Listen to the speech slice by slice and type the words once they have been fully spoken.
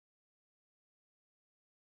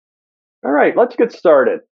All right, let's get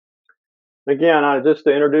started. Again, just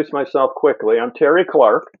to introduce myself quickly, I'm Terry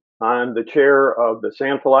Clark. I'm the chair of the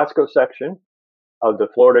San Velasco section of the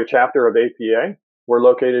Florida chapter of APA. We're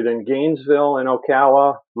located in Gainesville and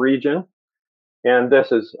Ocala region. And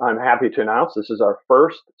I'm happy to announce, this is our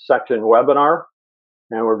first section webinar.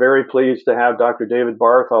 And we're very pleased to have Dr. David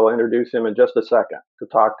Barth. I'll introduce him in just a second to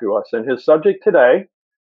talk to us. And his subject today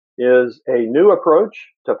is a new approach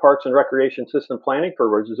to parks and recreation system planning for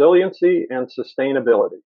resiliency and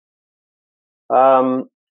sustainability.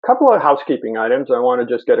 Couple of housekeeping items I want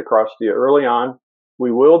to just get across to you early on.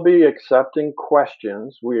 We will be accepting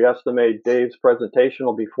questions. We estimate Dave's presentation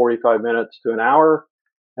will be 45 minutes to an hour,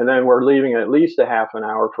 and then we're leaving at least a half an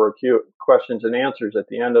hour for questions and answers at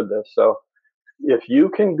the end of this. So if you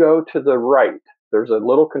can go to the right, there's a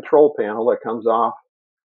little control panel that comes off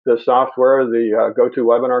the software, the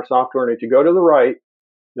GoToWebinar software, and if you go to the right,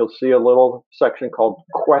 you'll see a little section called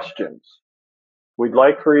questions. We'd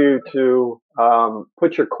like for you to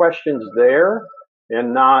put your questions there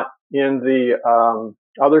and not in the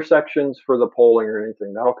other sections for the polling or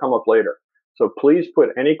anything. That'll come up later. So please put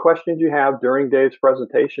any questions you have during Dave's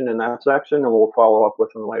presentation in that section, and we'll follow up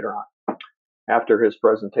with them later on after his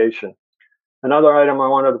presentation. Another item I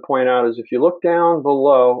wanted to point out is if you look down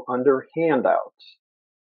below under handouts,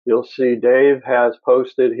 you'll see Dave has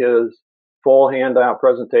posted his full handout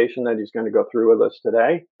presentation that he's going to go through with us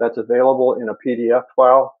today. That's available in a PDF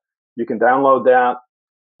file. You can download that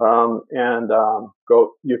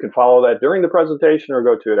you can follow that during the presentation or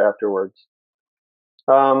go to it afterwards.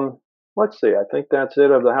 Let's see, I think that's it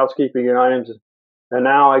of the housekeeping items. And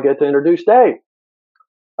now I get to introduce Dave.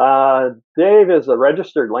 Dave is a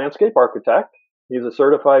registered landscape architect. He's a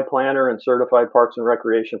certified planner and certified parks and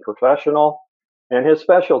recreation professional. And his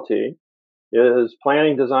specialty is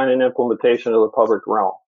planning, design, and implementation of the public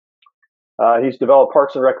realm. He's developed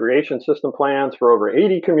parks and recreation system plans for over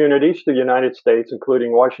 80 communities through the United States,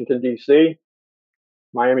 including Washington, D.C.,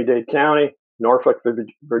 Miami-Dade County, Norfolk,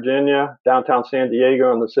 Virginia, downtown San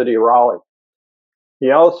Diego, and the City of Raleigh.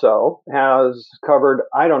 He also has covered,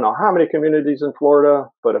 I don't know how many communities in Florida,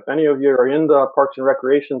 but if any of you are in the parks and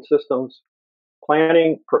recreation systems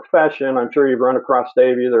planning profession, I'm sure you've run across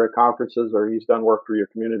Dave either at conferences or he's done work for your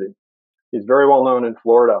community. He's very well known in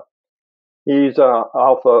Florida. He's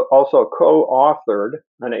also co-authored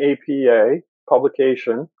an APA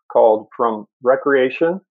publication called From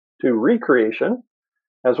Recreation to Recreation,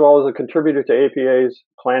 as well as a contributor to APA's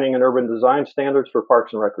Planning and Urban Design Standards for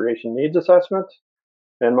Parks and Recreation Needs Assessments.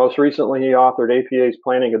 And most recently, he authored APA's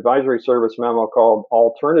Planning Advisory Service memo called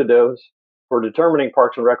Alternatives for Determining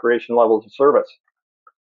Parks and Recreation Levels of Service.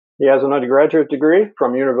 He has an undergraduate degree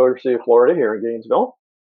from University of Florida here in Gainesville.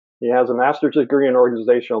 He has a master's degree in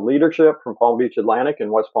organizational leadership from Palm Beach Atlantic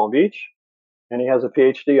in West Palm Beach. And he has a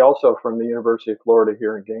PhD also from the University of Florida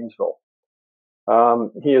here in Gainesville.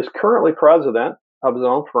 He is currently president of his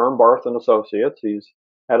own firm, Barth and Associates. He's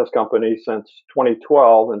had his company since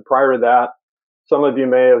 2012. And prior to that, some of you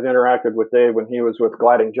may have interacted with Dave when he was with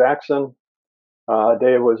Gliding Jackson.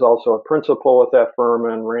 Dave was also a principal at that firm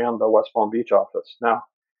and ran the West Palm Beach office. Now,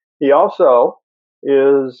 he also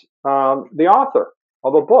is the author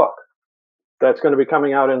of a book that's going to be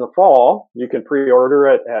coming out in the fall. You can pre-order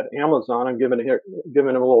it at Amazon. I'm giving him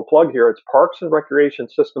a little plug here. It's Parks and Recreation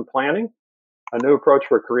System Planning, a new approach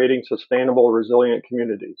for creating sustainable, resilient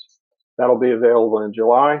communities. That'll be available in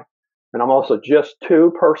July. And I'm also just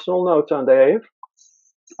two personal notes on Dave.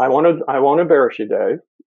 I won't embarrass you, Dave.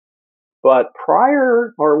 But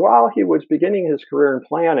while he was beginning his career in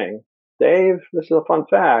planning, Dave, this is a fun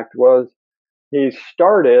fact, he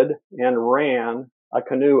started and ran a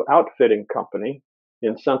canoe outfitting company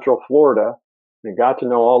in Central Florida and got to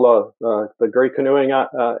know all the great canoeing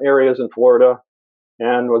areas in Florida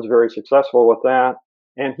and was very successful with that.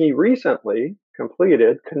 And he recently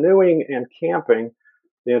completed canoeing and camping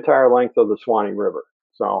the entire length of the Swanee River.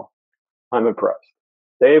 So I'm impressed.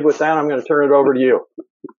 Dave, with that, I'm going to turn it over to you.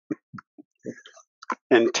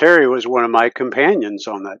 And Terry was one of my companions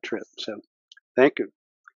on that trip. So thank you.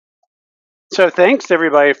 So thanks to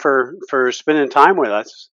everybody for spending time with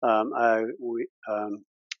us. I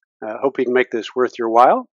hope we can make this worth your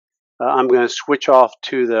while. I'm going to switch off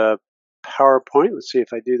to the PowerPoint. Let's see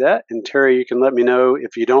if I do that. And Terry, you can let me know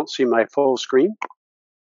if you don't see my full screen.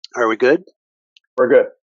 Are we good? We're good.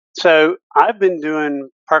 So I've been doing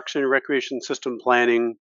parks and recreation system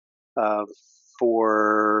planning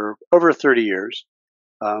for over 30 years.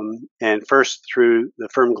 And first through the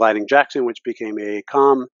firm Gliding Jackson, which became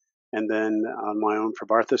AACOM, and then on my own for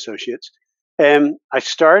Barth Associates. And I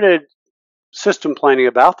started system planning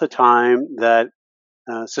about the time that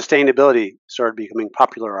sustainability started becoming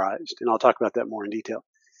popularized, and I'll talk about that more in detail.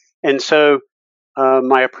 And so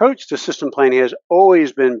my approach to system planning has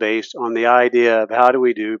always been based on the idea of how do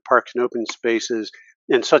we do parks and open spaces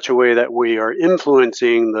in such a way that we are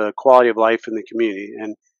influencing the quality of life in the community.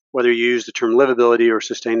 And whether you use the term livability or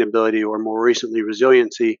sustainability or more recently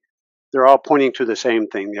resiliency, they're all pointing to the same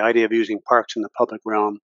thing, the idea of using parks in the public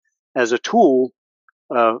realm as a tool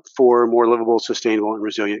for more livable, sustainable, and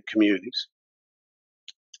resilient communities.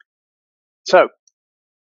 So,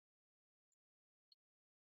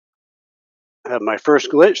 I have my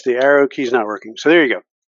first glitch, the arrow key's not working. So there you go.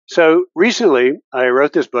 So recently, I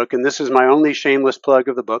wrote this book, and this is my only shameless plug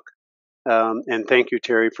of the book. And thank you,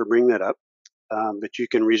 Terry, for bringing that up. But you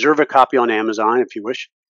can reserve a copy on Amazon if you wish.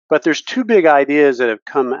 But there's two big ideas that have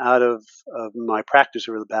come out of my practice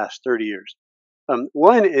over the past 30 years.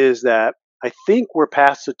 One is that I think we're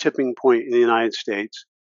past the tipping point in the United States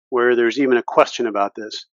where there's even a question about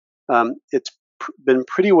this. It's been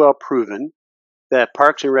pretty well proven that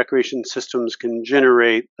parks and recreation systems can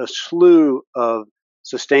generate a slew of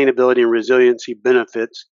sustainability and resiliency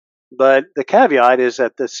benefits. But the caveat is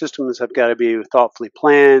that the systems have got to be thoughtfully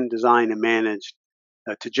planned, designed, and managed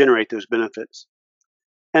to generate those benefits.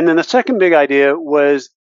 And then the second big idea was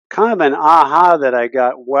kind of an aha that I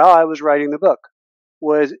got while I was writing the book.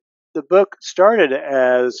 Was the book started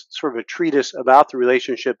as sort of a treatise about the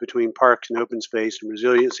relationship between parks and open space and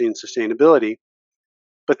resiliency and sustainability.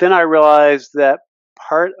 But then I realized that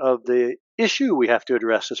part of the issue we have to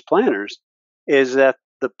address as planners is that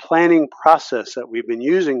the planning process that we've been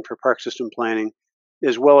using for park system planning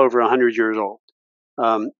is well over 100 years old.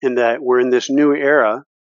 In that we're in this new era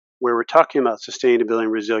where we're talking about sustainability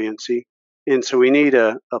and resiliency. And so we need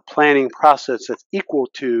a planning process that's equal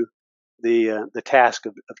to the task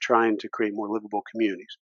of trying to create more livable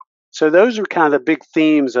communities. So those are kind of the big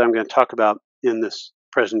themes that I'm going to talk about in this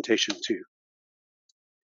presentation too.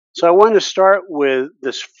 So I want to start with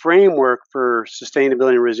this framework for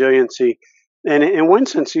sustainability and resiliency. And in one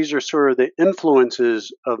sense, these are sort of the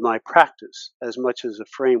influences of my practice as much as a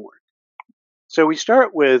framework. So we start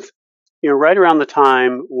with, right around the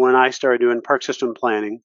time when I started doing park system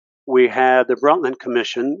planning, we had the Brundtland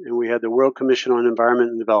Commission and we had the World Commission on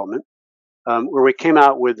Environment and Development, where we came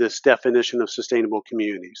out with this definition of sustainable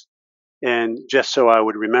communities. And just so I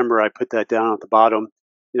would remember, I put that down at the bottom.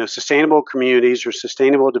 Sustainable communities or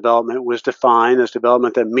sustainable development was defined as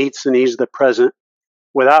development that meets the needs of the present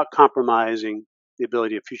without compromising the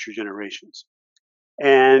ability of future generations.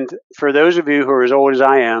 And for those of you who are as old as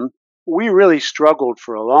I am, we really struggled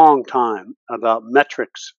for a long time about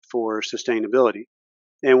metrics for sustainability.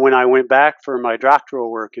 And when I went back for my doctoral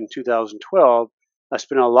work in 2012, I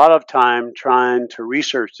spent a lot of time trying to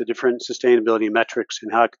research the different sustainability metrics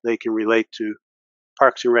and how they can relate to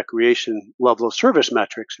parks and recreation level of service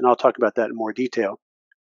metrics. And I'll talk about that in more detail.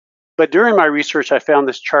 But during my research, I found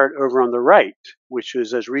this chart over on the right, which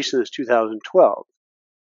is as recent as 2012,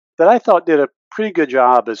 that I thought did a pretty good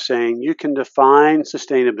job of saying you can define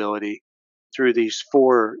sustainability through these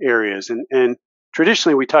four areas. And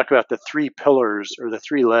traditionally, we talked about the three pillars or the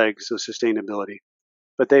three legs of sustainability,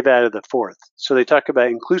 but they've added the fourth. So they talk about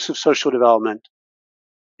inclusive social development,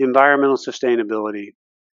 environmental sustainability,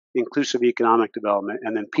 inclusive economic development,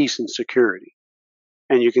 and then peace and security.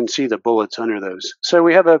 And you can see the bullets under those. So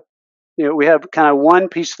we have we have kind of one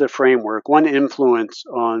piece of the framework, one influence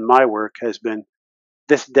on my work has been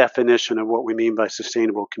this definition of what we mean by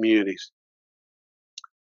sustainable communities.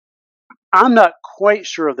 I'm not quite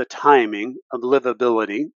sure of the timing of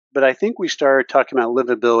livability, but I think we started talking about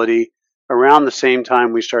livability around the same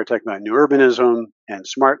time we started talking about new urbanism and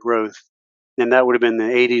smart growth, and that would have been the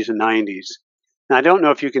 80s and 90s. Now, I don't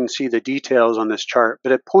know if you can see the details on this chart,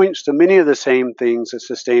 but it points to many of the same things that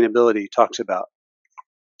sustainability talks about.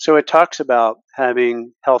 So it talks about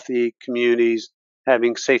having healthy communities,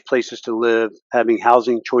 having safe places to live, having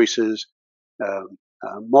housing choices,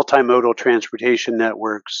 multimodal transportation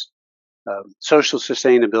networks, social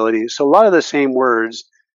sustainability. So a lot of the same words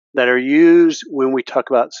that are used when we talk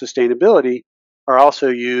about sustainability are also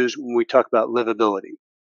used when we talk about livability.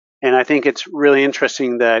 And I think it's really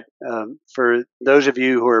interesting that for those of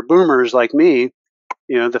you who are boomers like me,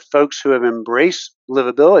 the folks who have embraced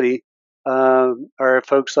livability are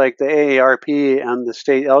folks like the AARP and the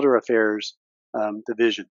State Elder Affairs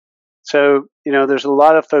Division. So, there's a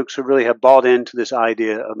lot of folks who really have bought into this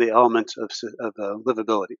idea of the elements of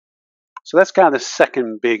livability. So that's kind of the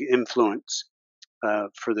second big influence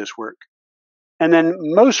for this work. And then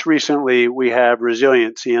most recently, we have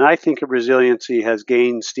resiliency. And I think of resiliency has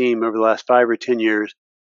gained steam over the last 5 or 10 years.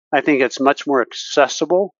 I think it's much more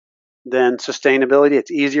accessible than sustainability. It's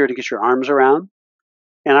easier to get your arms around.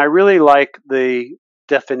 And I really like the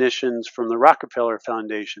definitions from the Rockefeller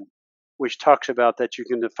Foundation, which talks about that you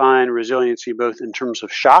can define resiliency both in terms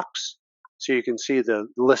of shocks. So you can see the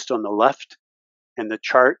list on the left and the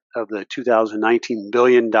chart of the 2019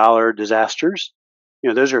 billion-dollar disasters.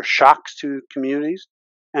 Those are shocks to communities.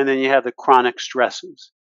 And then you have the chronic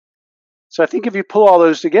stresses. So I think if you pull all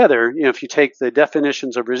those together, if you take the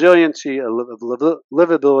definitions of resiliency, of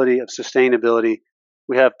livability, of sustainability,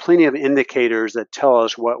 we have plenty of indicators that tell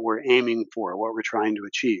us what we're aiming for, what we're trying to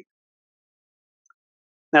achieve.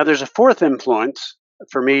 Now, there's a fourth influence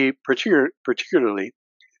for me, particularly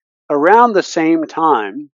around the same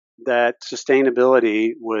time that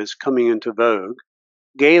sustainability was coming into vogue.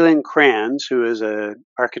 Galen Kranz, who is an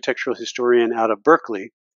architectural historian out of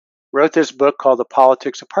Berkeley, wrote this book called The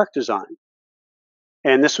Politics of Park Design.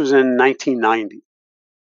 And this was in 1990.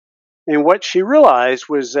 And what she realized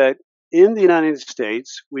was that in the United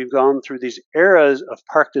States, we've gone through these eras of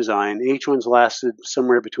park design. Each one's lasted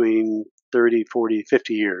somewhere between 30, 40,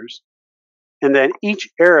 50 years. And then each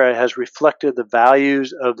era has reflected the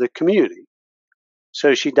values of the community.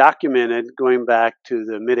 So she documented, going back to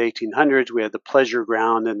the mid-1800s, we had the pleasure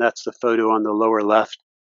ground, and that's the photo on the lower left.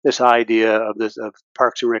 This idea of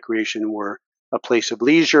parks and recreation were a place of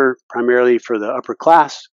leisure, primarily for the upper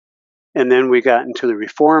class. And then we got into the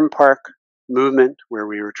reform park movement, where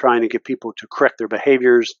we were trying to get people to correct their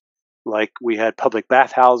behaviors, like we had public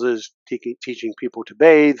bathhouses teaching people to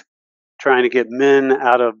bathe, trying to get men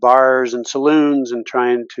out of bars and saloons and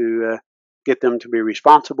trying to get them to be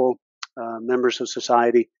responsible members of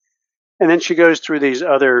society. And then she goes through these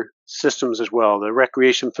other systems as well. The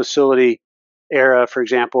recreation facility era, for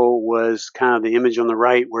example, was kind of the image on the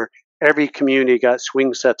right, where every community got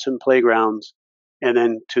swing sets and playgrounds, and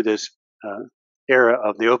then to this era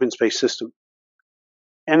of the open space system.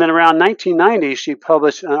 And then around 1990, she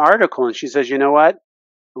published an article, and she says, you know what?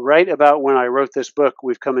 Right about when I wrote this book,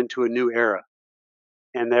 we've come into a new era,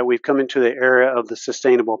 and that we've come into the era of the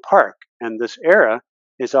sustainable park. And this era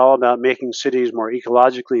is all about making cities more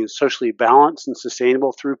ecologically and socially balanced and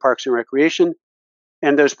sustainable through parks and recreation.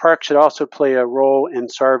 And those parks should also play a role in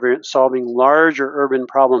solving larger urban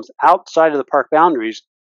problems outside of the park boundaries,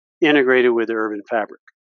 integrated with the urban fabric.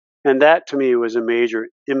 And that, to me, was a major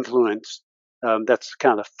influence. That's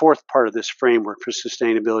kind of the fourth part of this framework for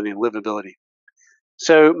sustainability and livability.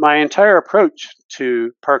 So my entire approach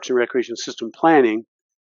to parks and recreation system planning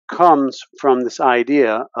comes from this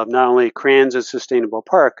idea of not only Kranz's sustainable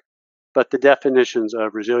park, but the definitions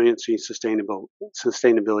of resiliency, sustainability,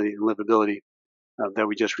 and livability that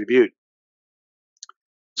we just reviewed.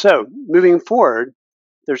 So moving forward,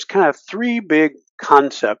 there's kind of three big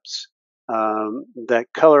concepts that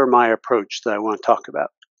color my approach that I want to talk about.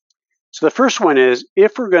 So the first one is,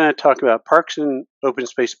 if we're going to talk about parks and open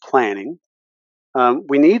space planning,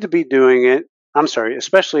 we need to be doing it,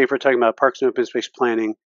 especially if we're talking about parks and open space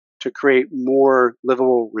planning to create more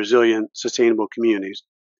livable, resilient, sustainable communities.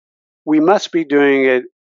 We must be doing it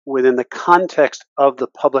within the context of the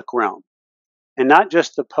public realm, and not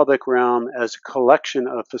just the public realm as a collection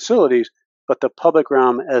of facilities, but the public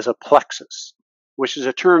realm as a plexus, which is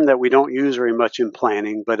a term that we don't use very much in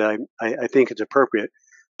planning, but I think it's appropriate.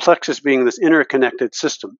 Plexus being this interconnected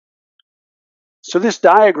system. So this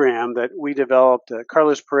diagram that we developed,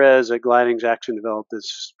 Carlos Perez at Gliding Jackson developed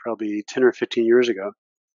this probably 10 or 15 years ago.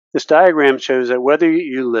 This diagram shows that whether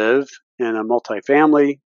you live in a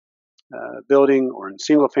multifamily building or in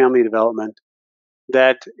single-family development,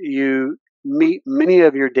 that you meet many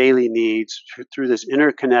of your daily needs through this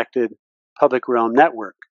interconnected public realm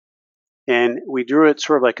network. And we drew it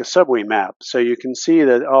sort of like a subway map. So you can see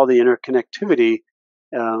that all the interconnectivity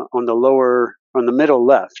on the middle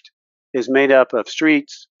left is made up of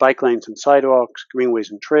streets, bike lanes and sidewalks,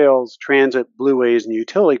 greenways and trails, transit, blueways, and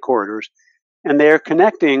utility corridors. And they're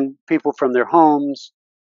connecting people from their homes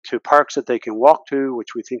to parks that they can walk to,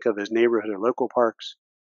 which we think of as neighborhood or local parks,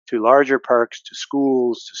 to larger parks, to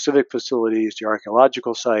schools, to civic facilities, to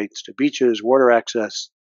archaeological sites, to beaches, water access,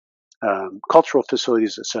 cultural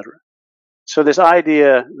facilities, etc. So this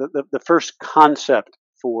idea, the first concept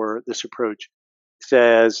for this approach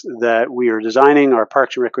says that we are designing our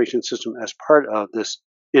parks and recreation system as part of this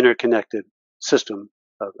interconnected system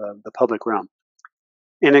of the public realm.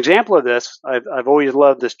 An example of this, I've always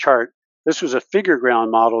loved this chart. This was a figure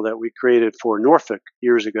ground model that we created for Norfolk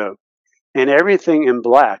years ago. And everything in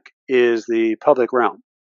black is the public realm.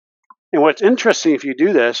 And what's interesting, if you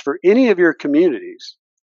do this for any of your communities,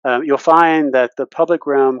 you'll find that the public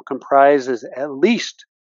realm comprises at least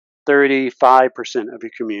 35% of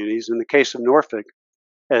your communities. In the case of Norfolk,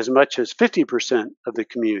 as much as 50% of the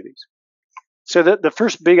communities. So the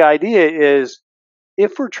first big idea is,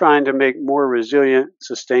 if we're trying to make more resilient,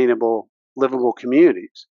 sustainable, livable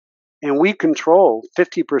communities, and we control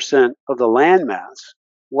 50% of the land mass,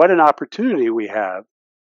 what an opportunity we have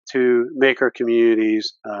to make our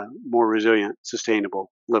communities more resilient,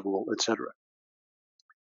 sustainable, livable, etc.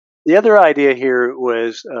 The other idea here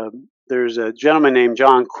was there's a gentleman named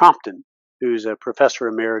John Crompton, who's a professor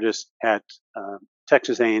emeritus at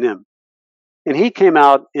Texas A&M. And he came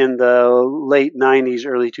out in the late 90s,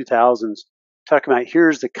 early 2000s, talking about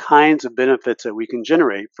here's the kinds of benefits that we can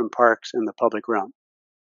generate from parks in the public realm.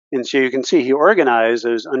 And so you can see he organized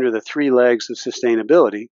those under the 3 legs of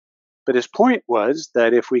sustainability. But his point was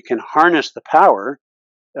that if we can harness the power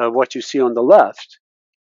of what you see on the left,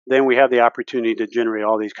 then we have the opportunity to generate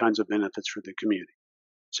all these kinds of benefits for the community.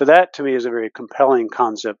 So that, to me, is a very compelling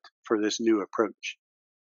concept for this new approach.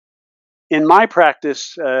 In my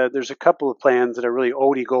practice, there's a couple of plans that are really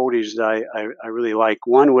oldie goldies that I really like.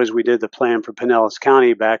 One was we did the plan for Pinellas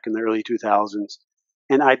County back in the early 2000s.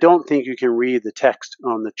 And I don't think you can read the text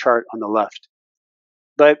on the chart on the left.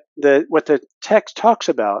 But what the text talks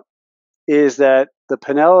about is that the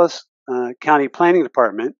Pinellas County Planning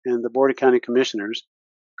Department and the Board of County Commissioners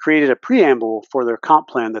created a preamble for their comp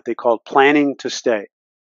plan that they called Planning to Stay.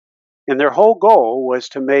 And their whole goal was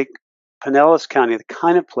to make Pinellas County the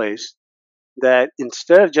kind of place that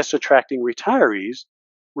instead of just attracting retirees,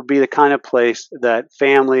 would be the kind of place that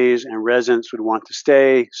families and residents would want to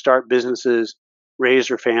stay, start businesses, raise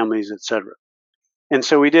their families, etc. And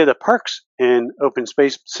so we did a Parks and Open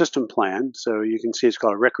Space System Plan. So you can see it's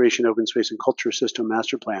called a Recreation, Open Space, and Culture System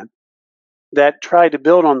Master Plan that tried to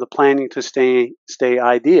build on the Planning to Stay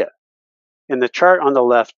idea. And the chart on the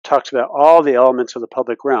left talks about all the elements of the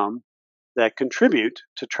public realm that contribute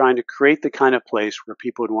to trying to create the kind of place where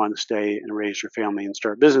people would want to stay and raise their family and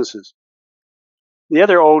start businesses. The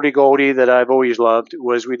other oldie goldie that I've always loved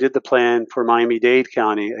was we did the plan for Miami-Dade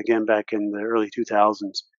County, again back in the early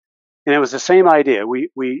 2000s. And it was the same idea.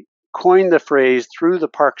 We coined the phrase through the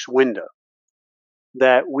parks window,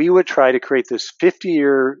 that we would try to create this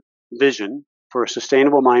 50-year vision for a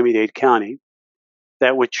sustainable Miami-Dade County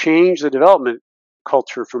that would change the development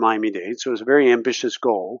culture for Miami-Dade. So it was a very ambitious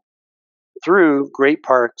goal through great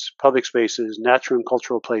parks, public spaces, natural and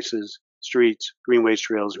cultural places, streets, greenways,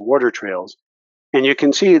 trails, and water trails. And you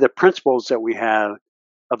can see the principles that we have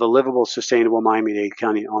of a livable, sustainable Miami-Dade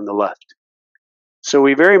County on the left. So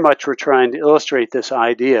we very much were trying to illustrate this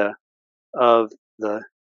idea of the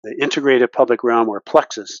integrated public realm or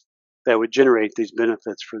plexus that would generate these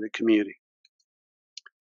benefits for the community.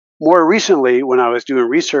 More recently, when I was doing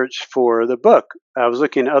research for the book, I was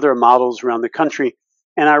looking at other models around the country,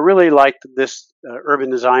 and I really liked this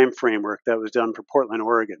urban design framework that was done for Portland,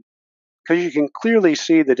 Oregon, because you can clearly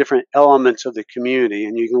see the different elements of the community,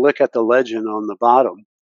 and you can look at the legend on the bottom.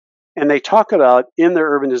 And they talk about, in their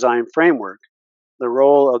urban design framework, the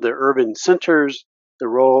role of the urban centers, the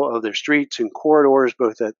role of their streets and corridors,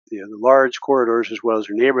 both at the large corridors as well as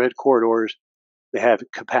their neighborhood corridors. They have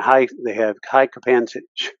high capacity.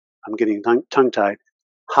 I'm getting tongue-tied.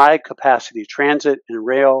 High capacity transit and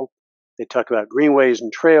rail. They talk about greenways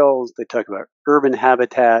and trails. They talk about urban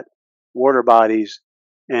habitat, water bodies,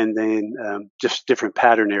 and then just different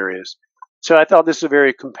pattern areas. So I thought this is a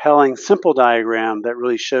very compelling, simple diagram that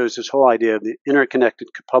really shows this whole idea of the interconnected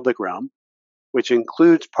public realm, which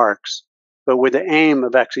includes parks, but with the aim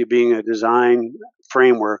of actually being a design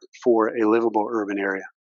framework for a livable urban area.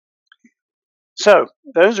 So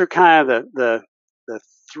those are kind of the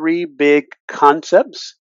 3 big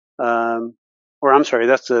concepts,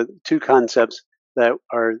 that's the 2 concepts that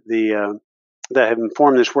are that have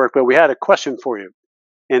informed this work. But we had a question for you,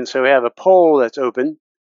 and so we have a poll that's open,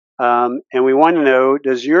 and we want to know: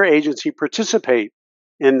 does your agency participate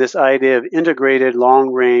in this idea of integrated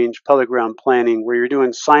long-range public realm planning, where you're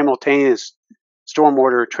doing simultaneous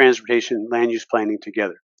stormwater, transportation, land use planning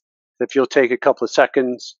together? If you'll take a couple of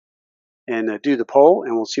seconds and do the poll,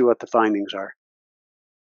 and we'll see what the findings are.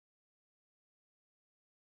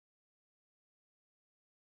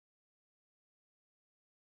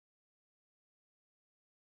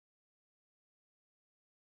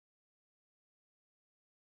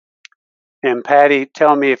 And Patty,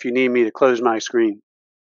 tell me if you need me to close my screen.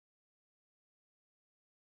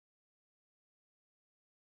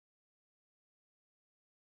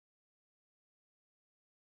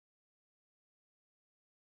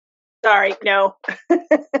 Sorry, no. Okay.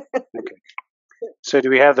 So do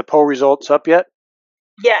we have the poll results up yet?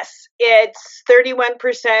 Yes, it's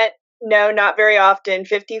 31%, no, not very often,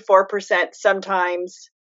 54% sometimes,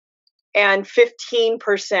 and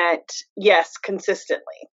 15% yes, consistently.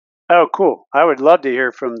 Oh, cool. I would love to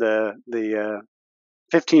hear from the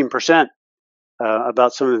 15%.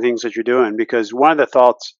 about some of the things that you're doing, because one of the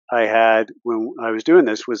thoughts I had when I was doing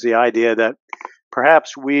this was the idea that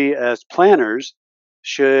perhaps we as planners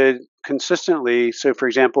should consistently, so for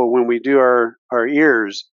example, when we do our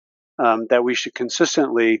ears, that we should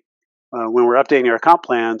consistently, when we're updating our comp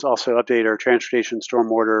plans, also update our transportation,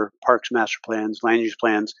 stormwater, parks master plans, land use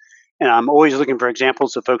plans. And I'm always looking for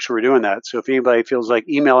examples of folks who are doing that. So if anybody feels like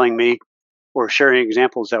emailing me or sharing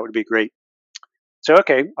examples, that would be great. So,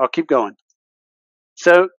 okay, I'll keep going.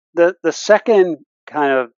 So the second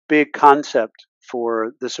kind of big concept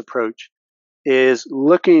for this approach is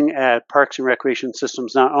looking at parks and recreation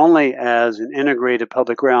systems not only as an integrated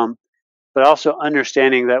public realm, but also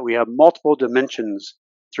understanding that we have multiple dimensions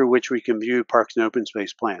through which we can view parks and open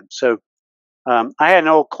space plans. So I had an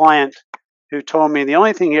old client who told me the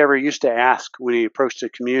only thing he ever used to ask when he approached a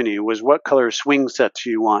community was, what color swing sets do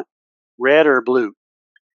you want, red or blue?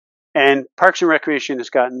 And Parks and Recreation has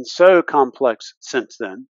gotten so complex since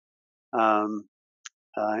then.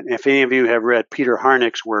 If any of you have read Peter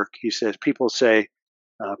Harnick's work, he says people say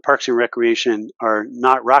Parks and Recreation are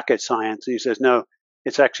not rocket science. And he says, no,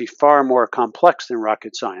 it's actually far more complex than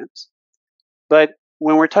rocket science. But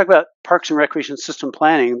when we're talking about Parks and Recreation system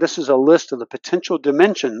planning, this is a list of the potential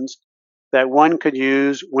dimensions that one could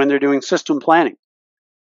use when they're doing system planning.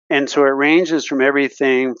 And so it ranges from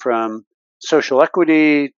everything from social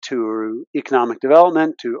equity to economic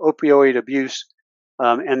development to opioid abuse.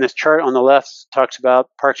 And this chart on the left talks about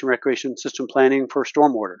Parks and Recreation system planning for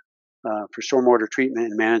stormwater treatment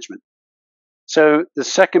and management. So the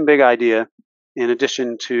second big idea, in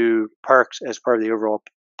addition to parks as part of the overall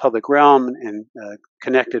public realm and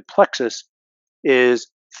connected plexus, is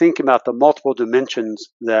think about the multiple dimensions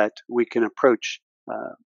that we can approach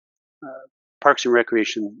parks and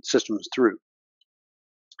recreation systems through.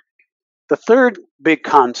 The third big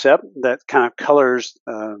concept that kind of colors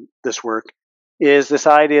this work is this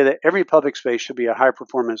idea that every public space should be a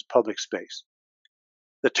high-performance public space.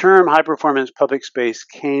 The term high-performance public space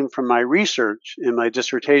came from my research in my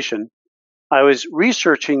dissertation. I was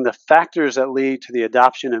researching the factors that lead to the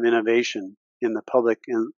adoption of innovation in the public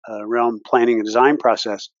realm planning and design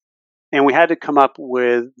process. And we had to come up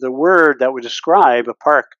with the word that would describe a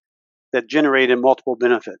park that generated multiple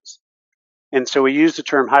benefits. And so we used the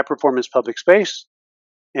term high-performance public space,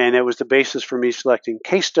 and it was the basis for me selecting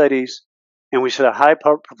case studies. And we said a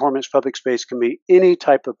high-performance public space can be any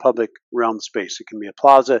type of public realm space. It can be a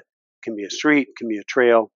plaza, it can be a street, it can be a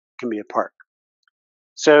trail, it can be a park.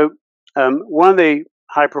 So one of the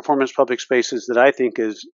high-performance public spaces that I think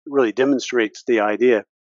really demonstrates the idea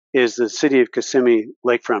is the City of Kissimmee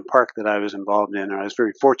Lakefront Park that I was involved in, or I was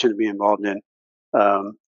very fortunate to be involved in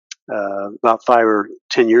about 5 or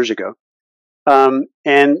 10 years ago.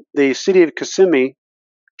 And the City of Kissimmee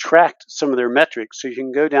tracked some of their metrics, so you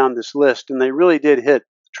can go down this list, and they really did hit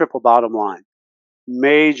triple bottom line.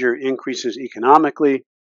 Major increases economically.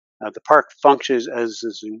 The park functions as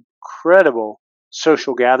this incredible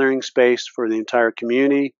social gathering space for the entire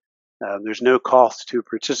community. There's no cost to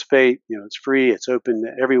participate. It's free. It's open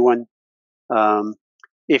to everyone.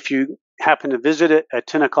 If you happen to visit it at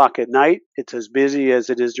 10 o'clock at night, it's as busy as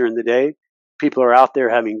it is during the day. People are out there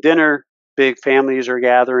having dinner. Big families are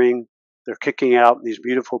gathering. They're kicking out these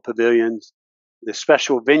beautiful pavilions. The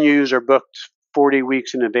special venues are booked 40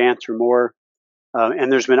 weeks in advance or more.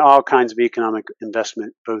 And there's been all kinds of economic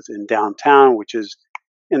investment, both in downtown, which is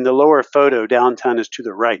in the lower photo, downtown is to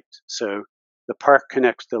the right. So the park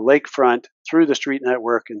connects the lakefront through the street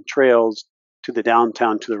network and trails to the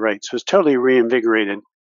downtown to the right. So it's totally reinvigorated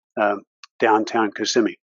downtown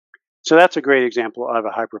Kissimmee. So that's a great example of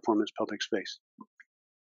a high-performance public space.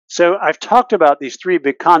 So I've talked about these three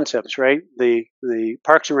big concepts, right? The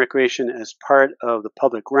parks and recreation as part of the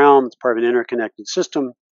public realm, it's part of an interconnected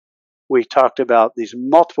system. We talked about these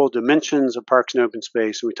multiple dimensions of parks and open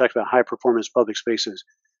space, and we talked about high-performance public spaces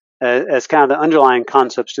as kind of the underlying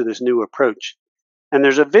concepts to this new approach. And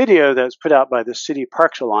there's a video that's put out by the City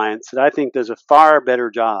Parks Alliance that I think does a far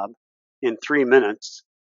better job in 3 minutes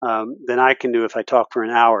than I can do if I talk for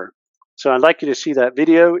an hour. So I'd like you to see that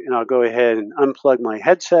video, and I'll go ahead and unplug my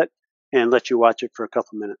headset and let you watch it for a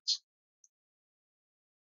couple minutes.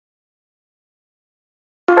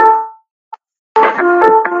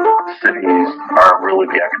 Cities are really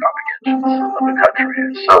the economic engines of the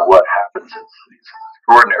country. So what happens in cities is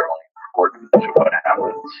extraordinarily important to what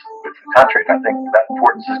happens with the country. And I think that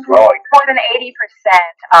importance is growing. More than 80%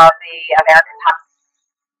 of the American population.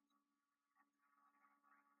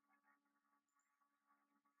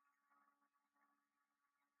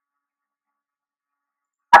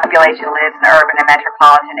 population lives in urban and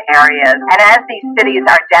metropolitan areas. And as these cities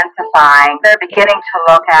are densifying, they're beginning to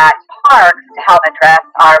look at parks to help address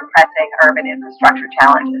our pressing urban infrastructure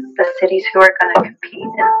challenges. The cities who are going to compete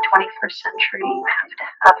in the 21st century have to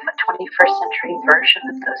have a 21st century version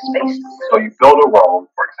of those spaces. So you build a road,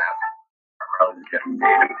 for example, rather than getting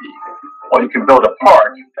A to B. Or you can build a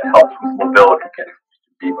park that helps with mobility, getting from A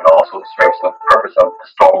to B, but also serves the purpose of the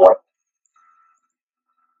stormwater.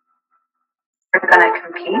 We're going to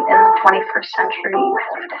compete in the 21st century. We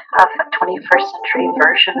have to have a 21st century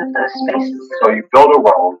version of those spaces. So you build a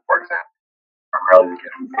road, for example, primarily to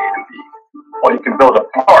get from A to B. Or you can build a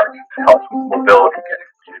park that helps with mobility, getting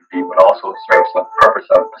from A to B, but also serves the purpose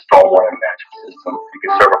of the stormwater management system. It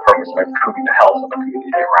can serve a purpose of improving the health of the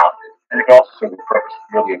community around it. And it can also serve the purpose of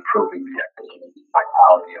really improving the economic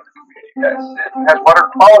vitality of the community. It has water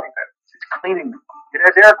quality benefits. It's cleaning. It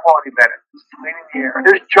has air quality benefits. It's cleaning the air.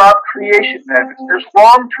 There's job creation benefits. There's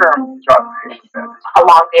long-term job creation benefits.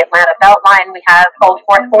 Along the Atlanta Beltline, we have Old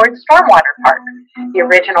Fourth Ward Stormwater Park. The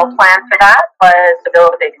original plan for that was to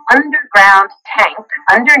build a big underground tank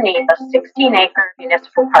underneath a 16-acre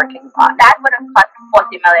municipal parking lot. That would have cost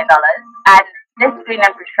 $40 million, and this green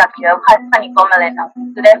infrastructure cost $24 million.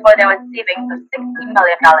 So therefore, there was savings of $60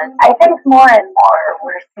 million. I think more and more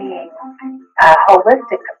we're seeing a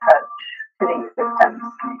holistic approach to these systems,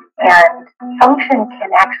 and function can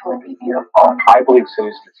actually be beautiful. I believe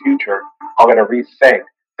cities in the future are going to rethink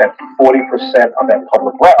that 40% of that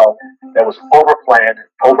public realm that was overplanned,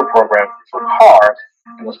 overprogrammed for cars,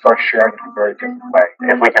 and will start sharing it in a very different way.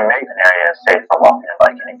 If we can make an area safe for walking and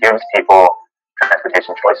biking, it gives people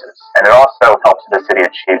transportation choices, and it also helps the city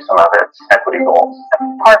achieve some of its equity goals.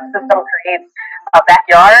 The park system creates a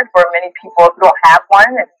backyard for many people who don't have one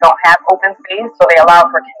and don't have open space, so they allow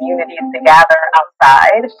for communities to gather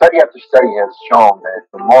outside. Study after study has shown that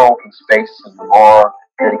the more open space and the more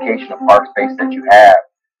dedication of park space that you have,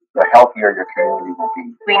 the healthier your community will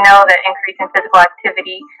be. We know that increasing physical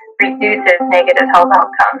activity reduces negative health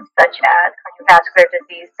outcomes such as cardiovascular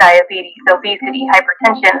disease, diabetes, obesity,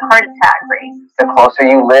 hypertension, heart attack rates. The closer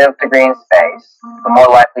you live to green space, the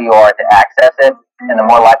more likely you are to access it, and the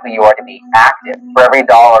more likely you are to be active. For every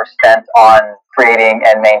dollar spent on creating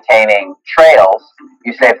and maintaining trails,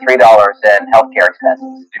 you save $3 in healthcare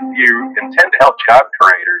expenses. If you intend to help job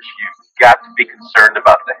creators, you've got to be concerned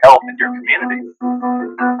about the health in your community.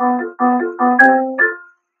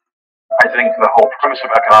 I think the whole premise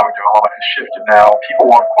of economic development has shifted now.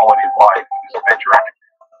 People want quality of life as a major indicator.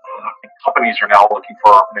 Companies are now looking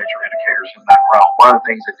for major indicators in that realm. One of the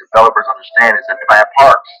things that developers understand is that if I have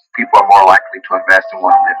parks, people are more likely to invest and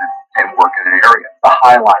want to live in and work in an area. The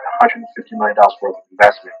Highline, $150 million worth of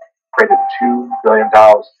investment, created $2 billion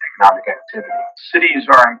in economic activity. Cities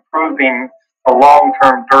are improving the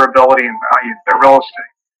long-term durability and value of their real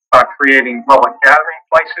estate by creating public gathering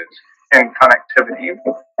places and connectivity.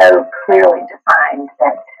 It's so clearly defined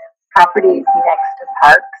that properties next to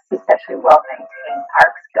parks, especially well-maintained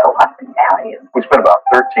parks, go up in value. We spent about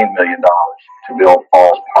 $13 million to build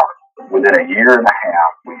Falls Park. Within a year and a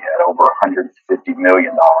half, we had over $150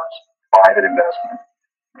 million private investment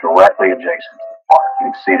directly adjacent to the park. It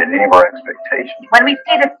exceeded any of our expectations. When we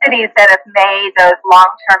see the cities that have made those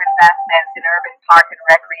long-term investments in urban park and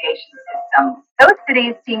recreation systems, those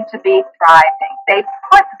cities seem to be thriving. They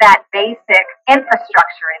put that basic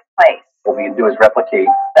infrastructure in place. What we can do is replicate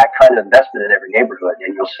that kind of investment in every neighborhood,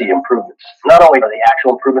 and you'll see improvements. Not only are the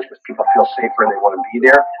actual improvements because people feel safer and they want to be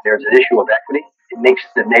there, there's an issue of equity. It makes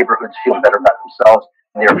the neighborhoods feel better about themselves,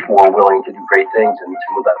 and therefore willing to do great things and to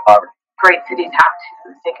move out of poverty. Great cities have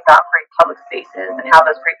to think about great public spaces and how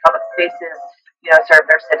those great public spaces, serve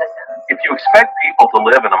their citizens. If you expect people to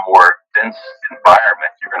live in a more dense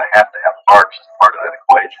environment, you're going to have parks as part of that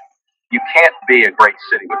equation. You can't be a great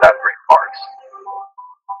city without great parks.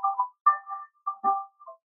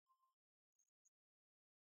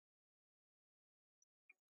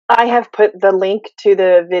 I have put the link to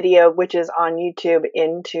the video, which is on YouTube,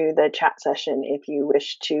 into the chat session if you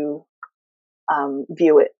wish to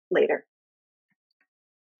view it later.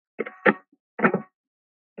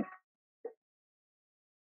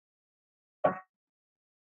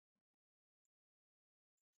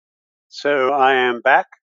 So I am back.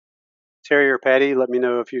 Terry or Patty, let me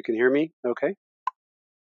know if you can hear me. Okay.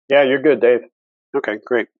 Yeah, you're good, Dave. Okay,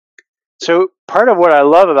 great. So part of what I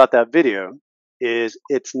love about that video is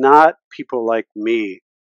it's not people like me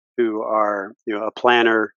who are, a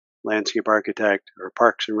planner, landscape architect, or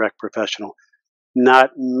parks and rec professional.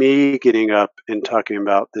 Not me getting up and talking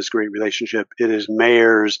about this great relationship. It is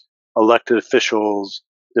mayors, elected officials,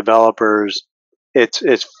 developers. It's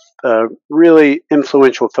really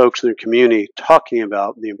influential folks in their community talking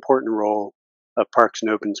about the important role of parks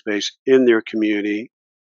and open space in their community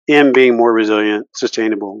in being more resilient,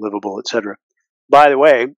 sustainable, livable, etc. By the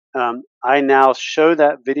way, I now show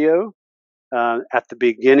that video at the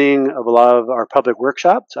beginning of a lot of our public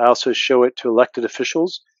workshops. I also show it to elected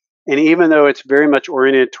officials. And even though it's very much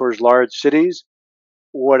oriented towards large cities,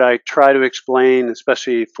 what I try to explain,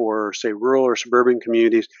 especially for, say, rural or suburban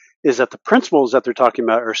communities, is that the principles that they're talking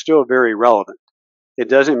about are still very relevant. It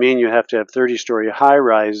doesn't mean you have to have 30-story high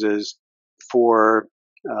rises for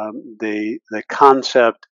the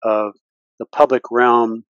concept of the public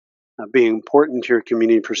realm being important to your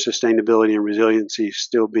community for sustainability and resiliency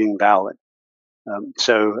still being valid.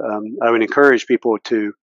 So I would encourage people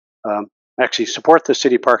to actually support the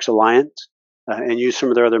City Parks Alliance and use some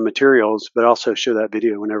of their other materials, but also show that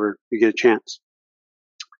video whenever you get a chance.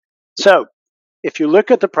 So if you look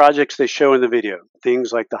at the projects they show in the video,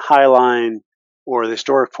 things like the High Line or the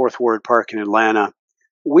historic Fourth Ward Park in Atlanta,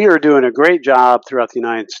 we are doing a great job throughout the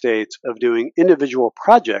United States of doing individual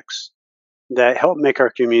projects that help make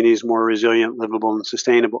our communities more resilient, livable, and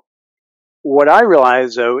sustainable. What I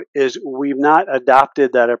realize, though, is we've not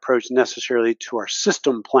adopted that approach necessarily to our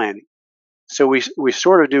system planning. So we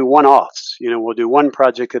sort of do one-offs. You know, we'll do one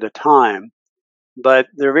project at a time. But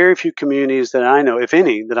there are very few communities that I know, if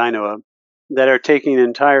any, that I know of, that are taking an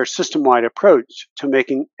entire system-wide approach to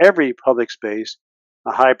making every public space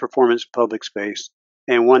a high-performance public space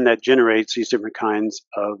and one that generates these different kinds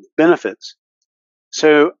of benefits.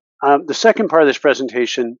 So the second part of this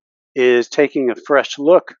presentation is taking a fresh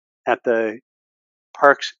look at the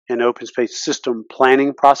parks and open space system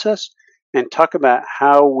planning process and talk about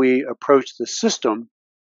how we approach the system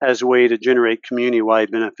as a way to generate community-wide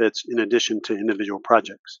benefits in addition to individual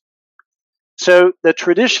projects. So the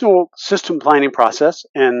traditional system planning process,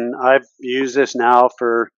 and I've used this now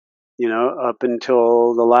for, up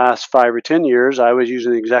until the last 5 or 10 years, I was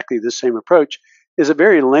using exactly the same approach, is a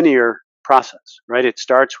very linear process, right? It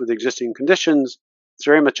starts with existing conditions. It's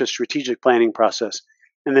very much a strategic planning process.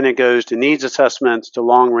 And then it goes to needs assessments, to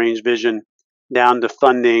long-range vision, down to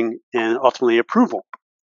funding, and ultimately approval.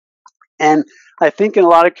 And I think in a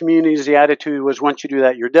lot of communities, the attitude was once you do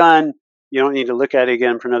that, you're done. You don't need to look at it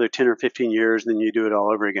again for another 10 or 15 years, then you do it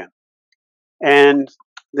all over again. And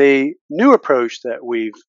the new approach that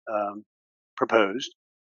we've proposed,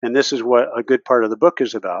 and this is what a good part of the book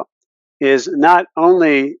is about, is not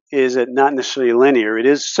only is it not necessarily linear, it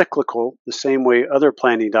is cyclical, the same way other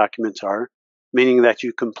planning documents are, meaning that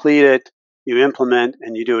you complete it, you implement,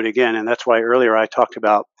 and you do it again. And that's why earlier I talked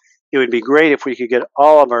about it would be great if we could get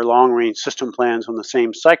all of our long-range system plans on the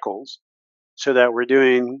same cycles so that we're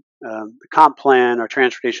doing the comp plan, our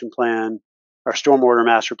transportation plan, our stormwater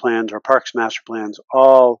master plans, our parks master plans,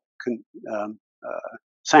 all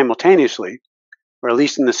simultaneously, or at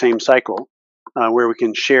least in the same cycle, where we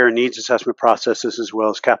can share needs assessment processes as well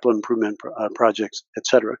as capital improvement projects,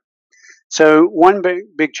 etc. So one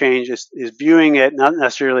big change is viewing it not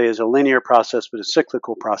necessarily as a linear process, but a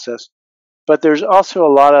cyclical process. But there's also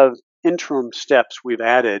a lot of interim steps we've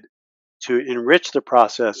added to enrich the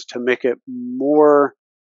process to make it more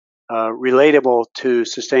relatable to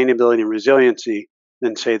sustainability and resiliency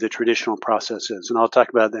than, say, the traditional process is. And I'll talk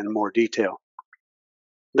about that in more detail.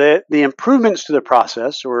 The improvements to the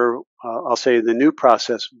process, or I'll say the new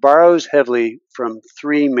process, borrows heavily from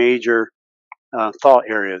 3 major thought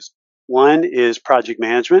areas. One is project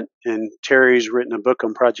management, and Terry's written a book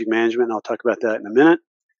on project management, and I'll talk about that in a minute.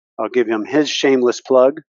 I'll give him his shameless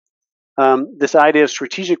plug. This idea of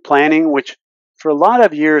strategic planning, which for a lot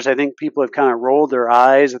of years I think people have kind of rolled their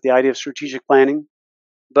eyes at the idea of strategic planning.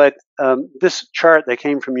 But this chart that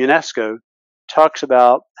came from UNESCO talks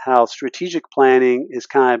about how strategic planning is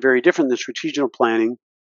kind of very different than strategic planning,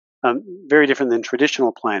 very different than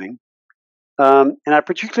traditional planning. And I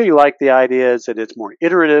particularly like the ideas that it's more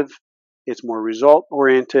iterative, it's more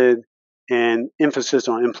result-oriented, and emphasis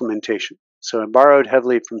on implementation. So I borrowed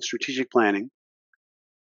heavily from strategic planning.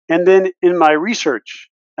 And then in my research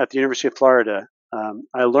at the University of Florida,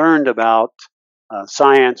 I learned about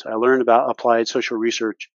science, I learned about applied social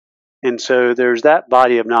research. And so there's that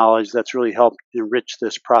body of knowledge that's really helped enrich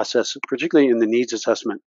this process, particularly in the needs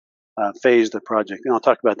assessment phase of the project. And I'll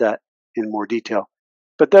talk about that in more detail.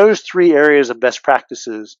 But those 3 areas of best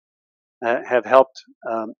practices have helped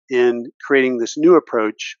in creating this new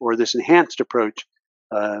approach, or this enhanced approach,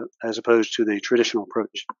 as opposed to the traditional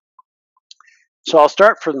approach. So I'll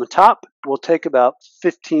start from the top. We'll take about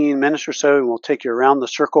 15 minutes or so, and we'll take you around the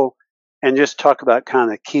circle and just talk about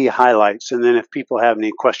kind of key highlights. And then if people have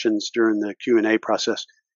any questions during the Q&A process,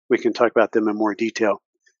 we can talk about them in more detail.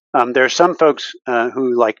 There are some folks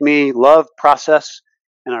who, like me, love process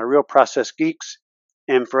and are real process geeks.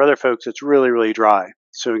 And for other folks, it's really, really dry.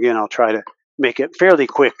 So again, I'll try to make it fairly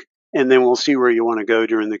quick, and then we'll see where you want to go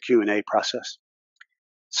during the Q&A process.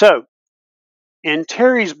 So in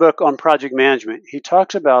Terry's book on project management, he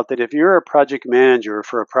talks about that if you're a project manager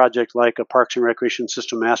for a project like a Parks and Recreation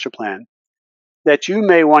System Master Plan, that you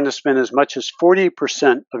may want to spend as much as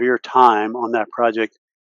 40% of your time on that project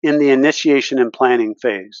in the initiation and planning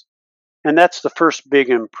phase. And that's the first big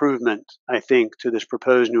improvement, I think, to this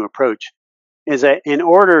proposed new approach, is that in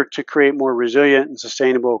order to create more resilient and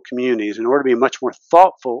sustainable communities, in order to be much more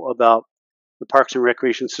thoughtful about the Parks and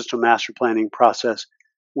Recreation System Master Planning process,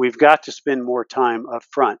 we've got to spend more time up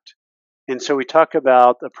front. And so we talk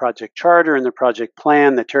about the project charter and the project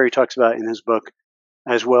plan that Terry talks about in his book,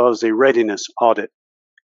 as well as the readiness audit.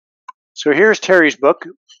 So here's Terry's book,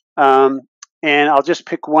 and I'll just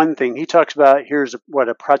pick one thing. He talks about here's what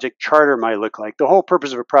a project charter might look like. The whole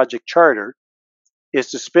purpose of a project charter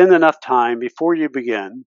is to spend enough time before you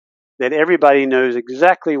begin that everybody knows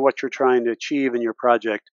exactly what you're trying to achieve in your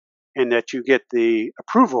project, and that you get the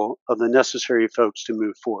approval of the necessary folks to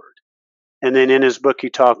move forward. And then in his book, he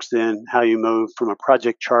talks then how you move from a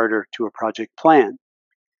project charter to a project plan.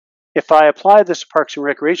 If I apply this to Parks and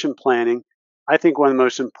Recreation planning, I think one of the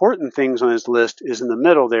most important things on his list is in the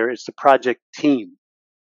middle there. It's the project team.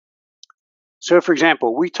 So for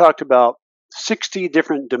example, we talked about 60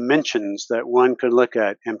 different dimensions that one could look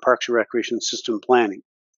at in Parks and Recreation system planning.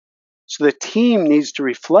 So the team needs to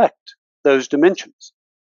reflect those dimensions.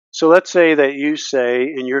 So let's say that you say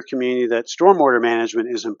in your community that stormwater management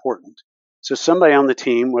is important. So somebody on the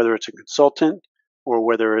team, whether it's a consultant or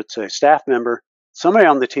whether it's a staff member, somebody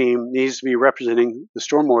on the team needs to be representing the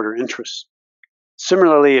stormwater interests.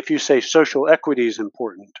 Similarly, if you say social equity is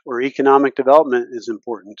important, or economic development is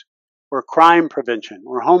important, or crime prevention,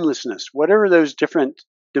 or homelessness, whatever those different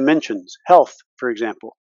dimensions, health, for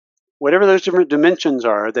example, whatever those different dimensions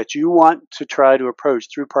are that you want to try to approach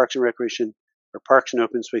through Parks and Recreation or Parks and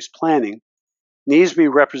Open Space planning, needs to be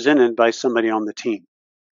represented by somebody on the team.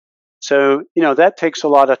 So, that takes a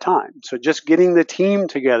lot of time. So just getting the team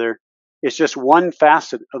together is just one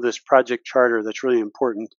facet of this project charter that's really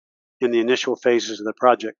important in the initial phases of the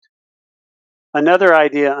project. Another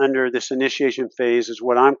idea under this initiation phase is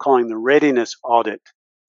what I'm calling the readiness audit.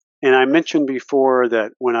 And I mentioned before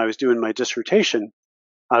that when I was doing my dissertation,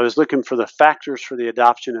 I was looking for the factors for the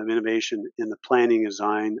adoption of innovation in the planning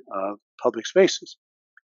design of public spaces.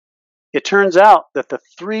 It turns out that the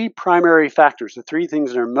three primary factors, the three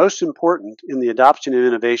things that are most important in the adoption of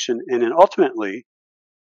innovation and then ultimately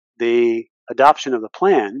the adoption of the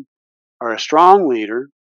plan, are a strong leader,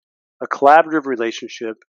 a collaborative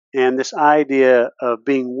relationship, and this idea of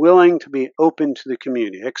being willing to be open to the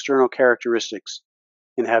community, external characteristics,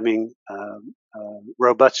 and having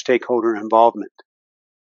robust stakeholder involvement.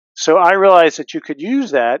 So I realized that you could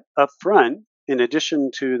use that up front, in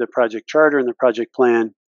addition to the project charter and the project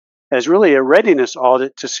plan, as really a readiness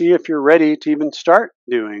audit to see if you're ready to even start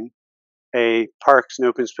doing a parks and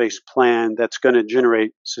open space plan that's going to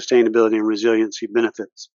generate sustainability and resiliency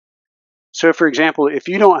benefits. So for example, if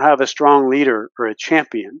you don't have a strong leader or a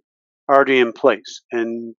champion already in place,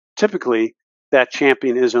 and typically that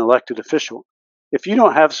champion is an elected official, if you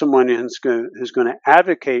don't have someone who's going to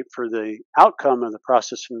advocate for the outcome of the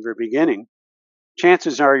process from the very beginning,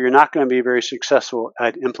 chances are you're not going to be very successful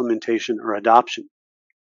at implementation or adoption.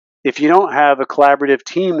 If you don't have a collaborative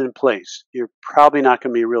team in place, you're probably not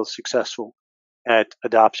going to be real successful at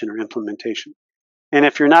adoption or implementation. And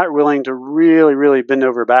if you're not willing to really, really bend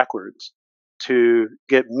over backwards to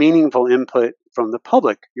get meaningful input from the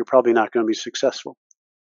public, you're probably not going to be successful.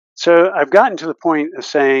 So I've gotten to the point of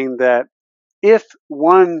saying that if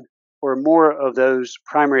one or more of those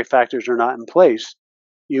primary factors are not in place,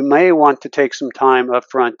 you may want to take some time up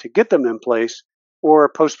front to get them in place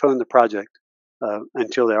or postpone the project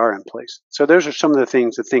until they are in place. So those are some of the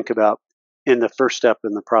things to think about in the first step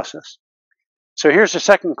in the process. So here's the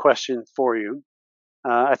second question for you.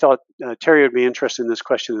 I thought Terry would be interested in this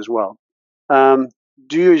question as well.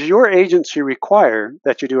 Does your agency require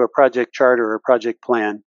that you do a project charter or a project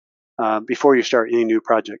plan before you start any new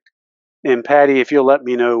project? And Patty, if you'll let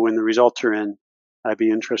me know when the results are in, I'd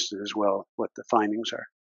be interested as well what the findings are.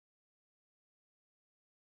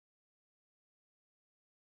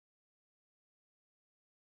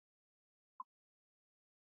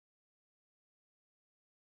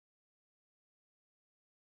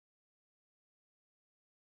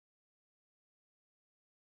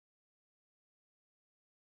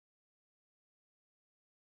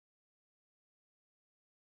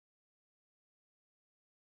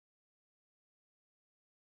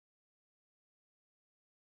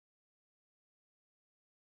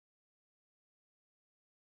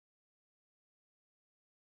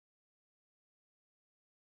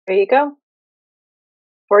 There you go.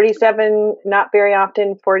 47, not very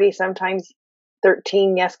often, 40 sometimes,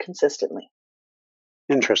 13, yes, consistently.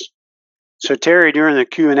 Interesting. So Terry, during the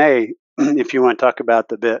Q&A, if you want to talk about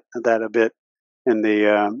that a bit and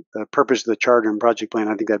the purpose of the charter and project plan,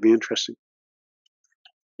 I think that'd be interesting.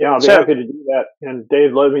 Yeah, I'll be happy to do that. And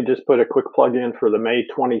Dave, let me just put a quick plug in for the May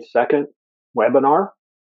 22nd webinar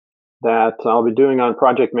that I'll be doing on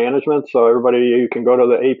project management. So everybody, you can go to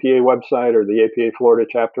the APA website or the APA Florida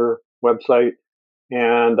chapter website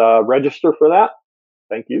and register for that.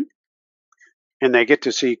 Thank you. And they get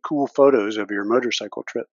to see cool photos of your motorcycle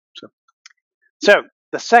trip. So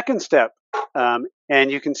the second step,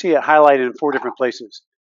 and you can see it highlighted in 4 different places,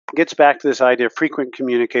 gets back to this idea of frequent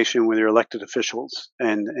communication with your elected officials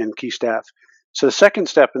and key staff. So the second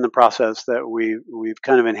step in the process that we've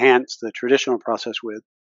kind of enhanced the traditional process with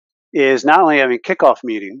is not only having kickoff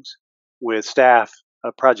meetings with staff,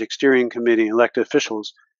 a project steering committee, and elected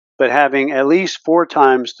officials, but having at least 4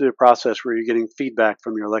 times through the process where you're getting feedback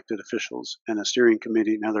from your elected officials and a steering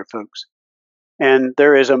committee and other folks. And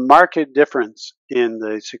there is a marked difference in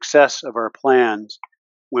the success of our plans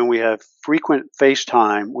when we have frequent face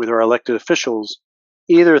time with our elected officials,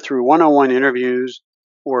 either through one-on-one interviews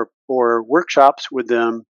or workshops with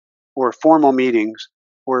them or formal meetings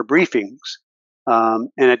or briefings. And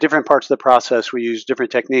at different parts of the process, we use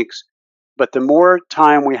different techniques. But the more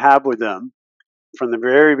time we have with them from the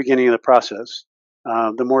very beginning of the process,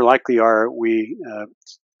 the more likely are we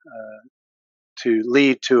to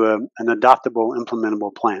lead to an adoptable,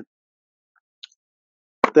 implementable plan.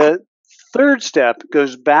 The third step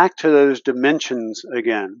goes back to those dimensions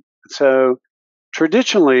again. So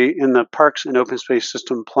traditionally in the parks and open space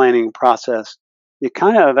system planning process, you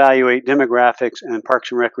kind of evaluate demographics and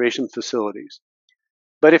parks and recreation facilities.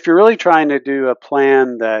 But if you're really trying to do a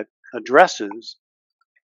plan that addresses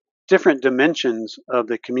different dimensions of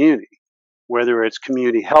the community, whether it's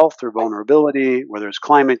community health or vulnerability, whether it's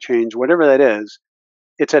climate change, whatever that is,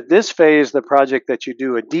 it's at this phase of the project that you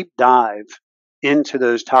do a deep dive into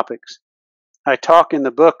those topics. I talk in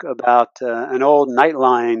the book about an old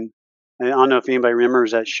Nightline. I don't know if anybody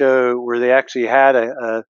remembers that show where they actually had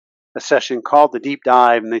a session called the deep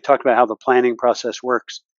dive, and they talked about how the planning process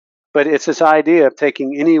works. But it's this idea of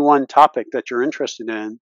taking any one topic that you're interested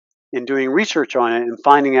in and doing research on it and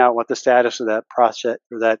finding out what the status of that process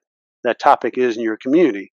or that topic is in your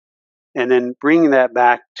community, and then bringing that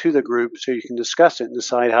back to the group so you can discuss it and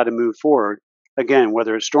decide how to move forward. Again,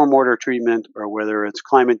 whether it's stormwater treatment or whether it's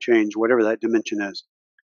climate change, whatever that dimension is.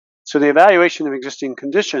 So the evaluation of existing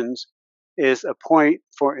conditions is a point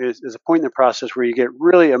in the process where you get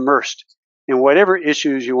really immersed in whatever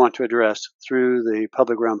issues you want to address through the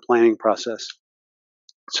public realm planning process.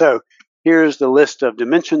 So here's the list of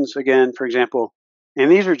dimensions again, for example,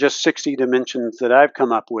 and these are just 60 dimensions that I've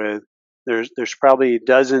come up with. There's probably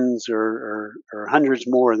dozens or hundreds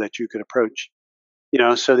more that you could approach.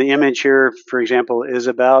 So the image here, for example, is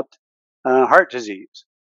about heart disease.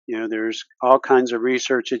 There's all kinds of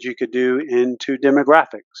research that you could do into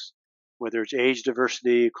demographics, whether it's age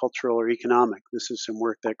diversity, cultural, or economic. This is some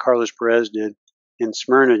work that Carlos Perez did in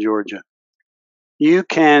Smyrna, Georgia. You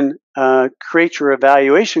can create your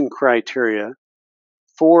evaluation criteria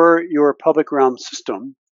for your public realm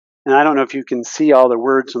system. And I don't know if you can see all the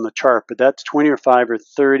words on the chart, but that's 25 or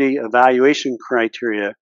 30 evaluation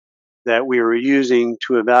criteria that we were using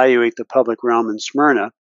to evaluate the public realm in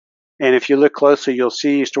Smyrna. And if you look closely, you'll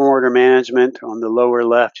see stormwater management on the lower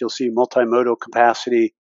left. You'll see multimodal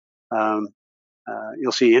capacity.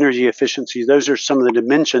 You'll see energy efficiency. Those are some of the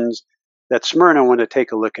dimensions that Smyrna wanted to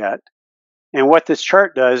take a look at. And what this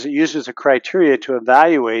chart does, it uses a criteria to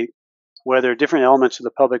evaluate whether different elements of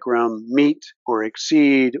the public realm meet or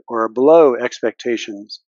exceed or are below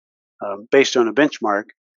expectations based on a benchmark.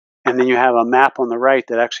 And then you have a map on the right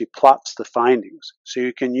that actually plots the findings. So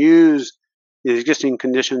you can use the existing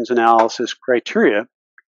conditions analysis criteria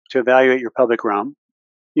to evaluate your public realm.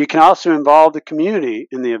 You can also involve the community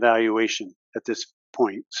in the evaluation at this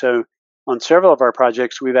point. So on several of our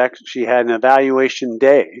projects, we've actually had an evaluation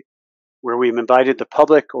day where we've invited the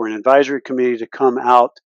public or an advisory committee to come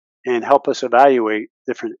out and help us evaluate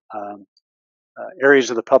different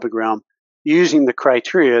areas of the public realm using the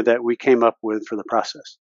criteria that we came up with for the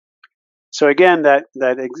process. So again, that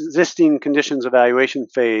existing conditions evaluation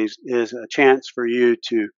phase is a chance for you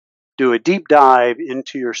to do a deep dive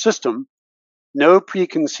into your system. No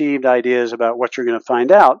preconceived ideas about what you're going to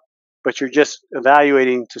find out, but you're just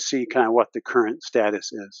evaluating to see kind of what the current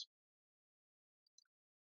status is.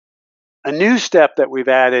 A new step that we've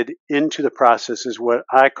added into the process is what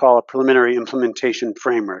I call a preliminary implementation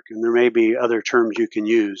framework, and there may be other terms you can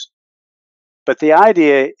use. But the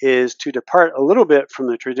idea is to depart a little bit from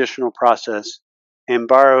the traditional process and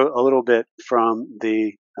borrow a little bit from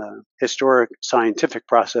the historic scientific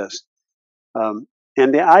process. And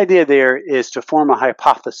the idea there is to form a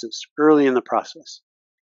hypothesis early in the process.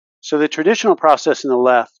 So the traditional process on the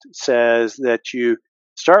left says that you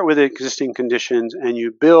start with existing conditions and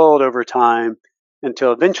you build over time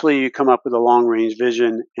until eventually you come up with a long-range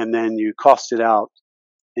vision, and then you cost it out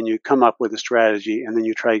and you come up with a strategy, and then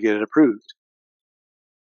you try to get it approved.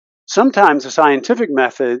 Sometimes the scientific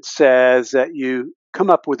method says that you come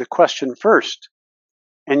up with a question first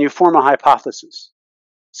and you form a hypothesis.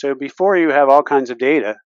 So before you have all kinds of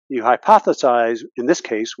data, you hypothesize, in this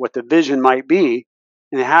case, what the vision might be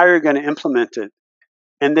and how you're going to implement it.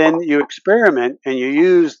 And then you experiment and you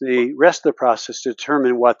use the rest of the process to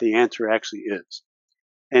determine what the answer actually is.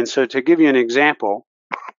 And so to give you an example,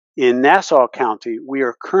 in Nassau County, we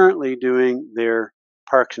are currently doing their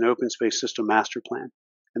Parks and Open Space System Master Plan.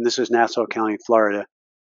 And this is Nassau County, Florida,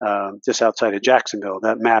 just outside of Jacksonville.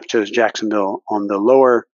 That map shows Jacksonville on the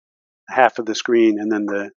lower half of the screen, and then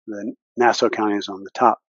the Nassau County is on the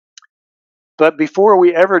top. But before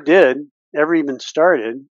we ever even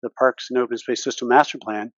started the Parks and Open Space System Master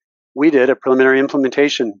Plan, we did a preliminary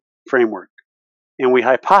implementation framework, and we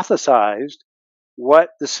hypothesized what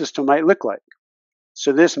the system might look like.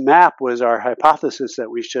 So this map was our hypothesis that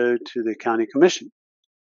we showed to the county commission.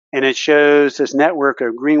 And it shows this network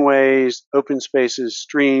of greenways, open spaces,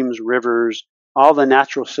 streams, rivers, all the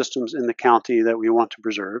natural systems in the county that we want to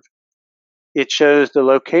preserve. It shows the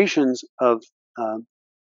locations of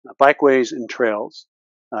bikeways and trails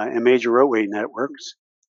and major roadway networks.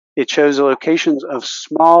 It shows the locations of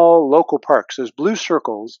small local parks. Those blue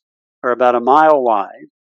circles are about a mile wide.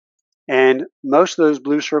 And most of those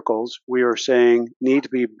blue circles, we are saying, need to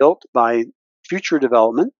be built by future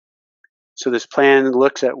development. So this plan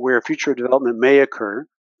looks at where future development may occur.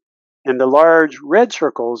 And the large red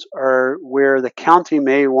circles are where the county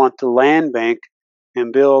may want to land bank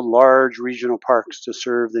and build large regional parks to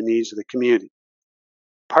serve the needs of the community.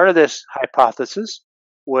 Part of this hypothesis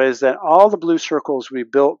was that all the blue circles would be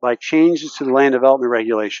built by changes to the land development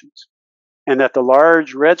regulations, and that the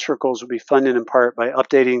large red circles would be funded in part by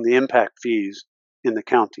updating the impact fees in the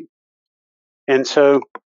county. And so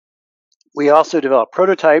we also developed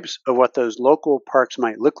prototypes of what those local parks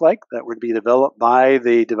might look like that would be developed by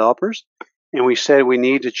the developers. And we said we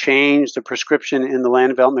need to change the prescription in the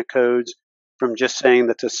land development codes from just saying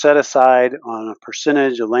that to set aside on a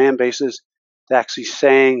percentage of land basis to actually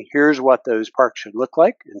saying here's what those parks should look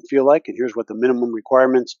like and feel like, and here's what the minimum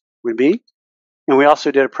requirements would be. And we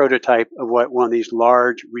also did a prototype of what one of these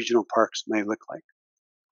large regional parks may look like.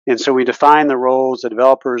 And so we defined the roles of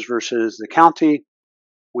developers versus the county.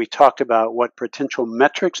 We talked about what potential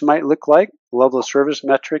metrics might look like, level of service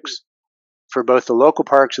metrics for both the local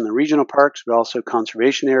parks and the regional parks, but also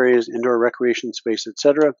conservation areas, indoor recreation space,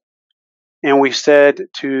 etc. And we said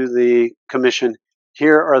to the commission,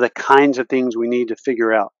 here are the kinds of things we need to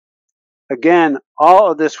figure out. Again, all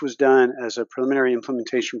of this was done as a preliminary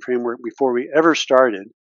implementation framework before we ever started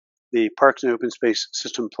the Parks and Open Space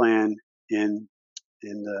System Plan in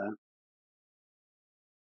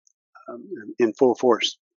full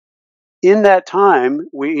force. In that time,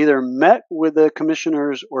 we either met with the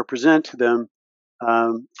commissioners or presented to them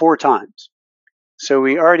 4 times. So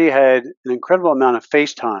we already had an incredible amount of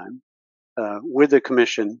face time with the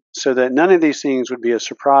commission so that none of these things would be a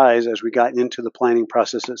surprise as we got into the planning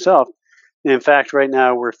process itself. And in fact, right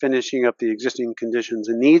now we're finishing up the existing conditions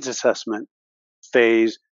and needs assessment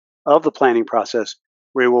phase of the planning process,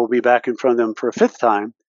 where we'll be back in front of them for a 5th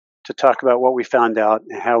time to talk about what we found out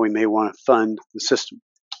and how we may want to fund the system.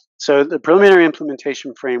 So the preliminary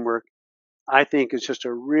implementation framework, I think, is just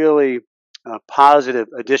a really positive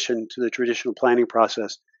addition to the traditional planning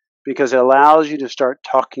process because it allows you to start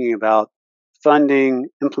talking about funding,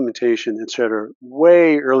 implementation, et cetera,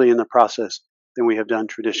 way early in the process than we have done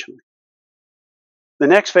traditionally. The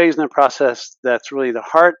next phase in the process that's really the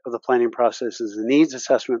heart of the planning process is the needs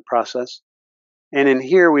assessment process. And in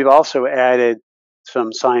here, we've also added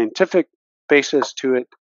some scientific basis to it,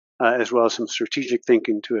 as well as some strategic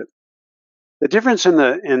thinking to it. The difference in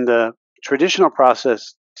the traditional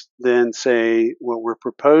process than, say, what we're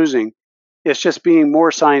proposing is just being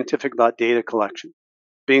more scientific about data collection,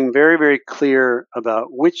 being very, very clear about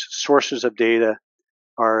which sources of data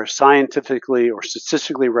are scientifically or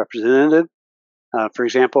statistically representative. For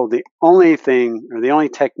example, the only thing or the only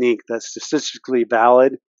technique that's statistically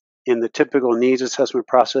valid in the typical needs assessment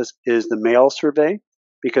process is the mail survey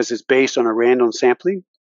because it's based on a random sampling,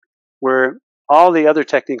 where all the other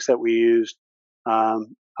techniques that we used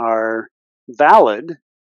are valid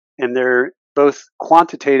and they're both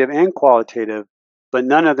quantitative and qualitative, but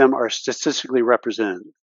none of them are statistically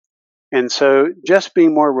representative. And so just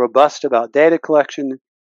being more robust about data collection,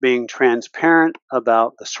 being transparent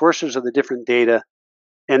about the sources of the different data,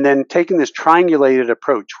 and then taking this triangulated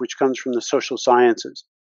approach, which comes from the social sciences,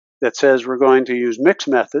 that says we're going to use mixed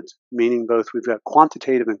methods, meaning both we've got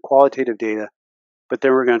quantitative and qualitative data, but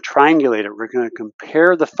then we're going to triangulate it. We're going to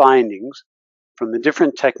compare the findings from the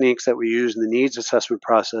different techniques that we use in the needs assessment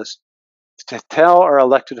process to tell our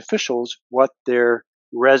elected officials what their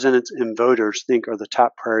residents and voters think are the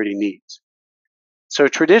top priority needs. So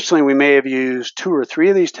traditionally, we may have used 2 or 3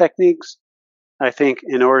 of these techniques. I think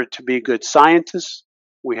in order to be good scientists,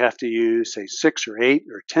 we have to use, say, 6 or 8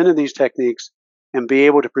 or 10 of these techniques and be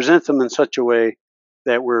able to present them in such a way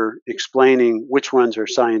that we're explaining which ones are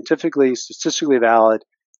scientifically, statistically valid,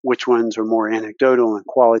 which ones are more anecdotal and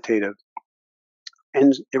qualitative,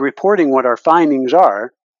 and reporting what our findings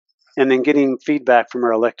are, and then getting feedback from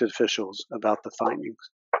our elected officials about the findings.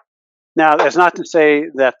 Now, that's not to say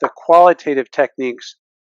that the qualitative techniques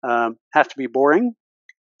have to be boring.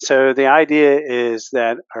 So the idea is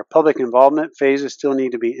that our public involvement phases still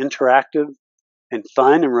need to be interactive and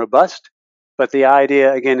fun and robust. But the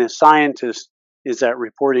idea, again, as scientists, is that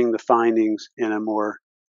reporting the findings in a more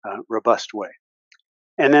robust way.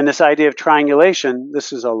 And then this idea of triangulation,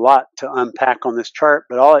 this is a lot to unpack on this chart,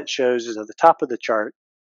 but all it shows is at the top of the chart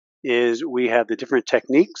is we have the different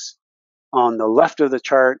techniques. On the left of the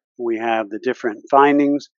chart, we have the different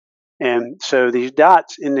findings. And so these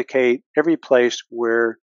dots indicate every place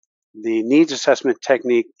where the needs assessment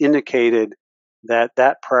technique indicated that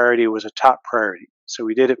that priority was a top priority. So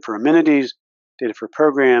we did it for amenities, did it for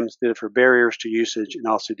programs, did it for barriers to usage, and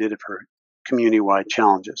also did it for community-wide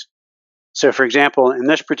challenges. So for example, in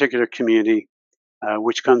this particular community,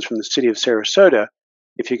 which comes from the city of Sarasota,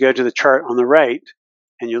 if you go to the chart on the right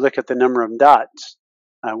and you look at the number of dots,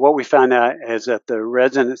 what we found out is that the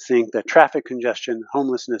residents think that traffic congestion,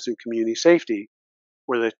 homelessness, and community safety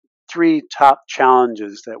were the 3 top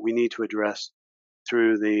challenges that we need to address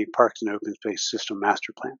through the Parks and Open Space System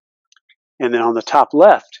Master Plan. And then on the top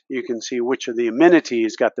left, you can see which of the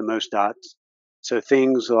amenities got the most dots. So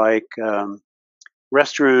things like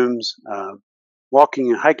restrooms,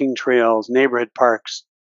 walking and hiking trails, neighborhood parks,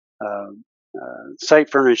 site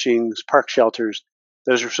furnishings, park shelters.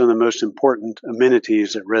 Those are some of the most important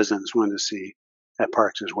amenities that residents want to see at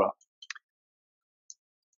parks as well.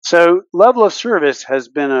 So level of service has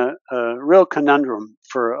been a real conundrum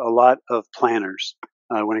for a lot of planners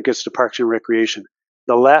when it gets to parks and recreation.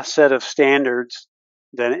 The last set of standards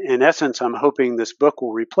that, in essence, I'm hoping this book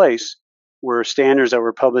will replace were standards that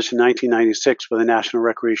were published in 1996 by the National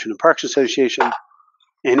Recreation and Parks Association.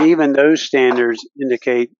 And even those standards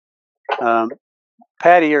indicate,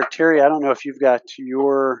 Patty or Terry, I don't know if you've got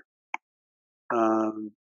your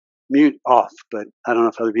mute off, but I don't know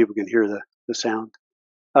if other people can hear the sound.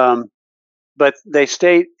 But they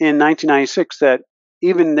state in 1996 that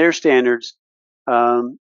even their standards,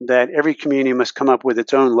 that every community must come up with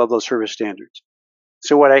its own level of service standards.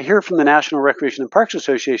 So what I hear from the National Recreation and Parks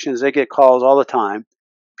Association is they get calls all the time.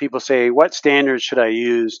 People say, what standards should I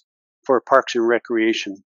use for parks and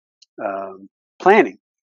recreation planning?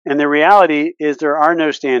 And the reality is there are no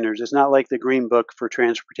standards. It's not like the Green Book for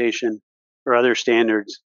transportation or other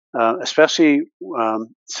standards, especially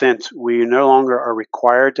since we no longer are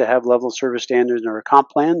required to have level of service standards in our comp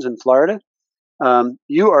plans in Florida.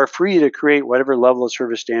 You are free to create whatever level of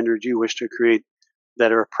service standards you wish to create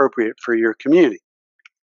that are appropriate for your community.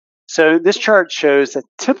 So this chart shows that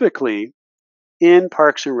typically in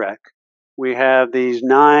Parks and Rec, we have these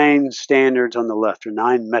 9 standards on the left, or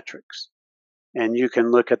 9 metrics. And you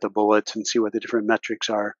can look at the bullets and see what the different metrics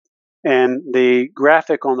are. And the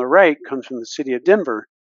graphic on the right comes from the city of Denver,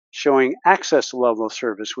 showing access level of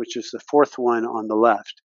service, which is the 4th one on the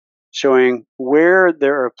left, showing where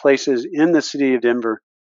there are places in the city of Denver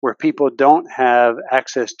where people don't have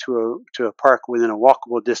access to a park within a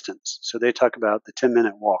walkable distance. So they talk about the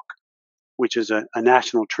 10-minute walk, which is a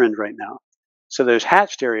national trend right now. So those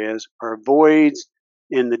hatched areas are voids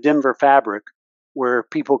in the Denver fabric where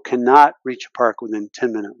people cannot reach a park within a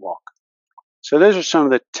 10-minute walk. So those are some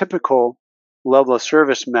of the typical level of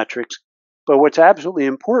service metrics. But what's absolutely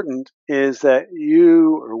important is that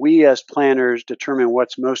you or we as planners determine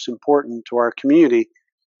what's most important to our community,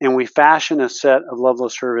 and we fashion a set of level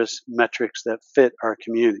of service metrics that fit our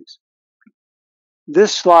communities.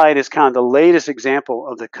 This slide is kind of the latest example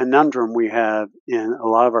of the conundrum we have in a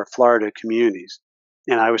lot of our Florida communities.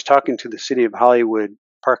 And I was talking to the City of Hollywood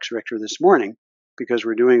Parks Director this morning because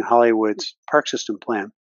we're doing Hollywood's park system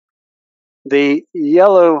plan. The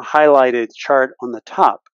yellow highlighted chart on the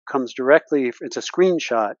top comes directly, it's a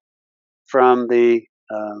screenshot from the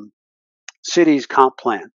city's comp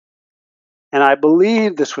plan. And I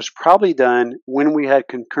believe this was probably done when we had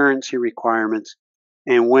concurrency requirements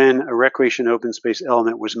and when a recreation open space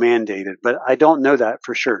element was mandated, but I don't know that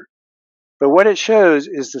for sure. But what it shows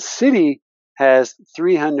is the city has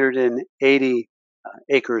 380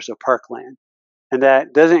 acres of parkland, and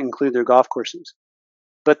that doesn't include their golf courses.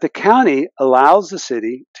 But the county allows the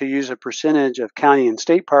city to use a percentage of county and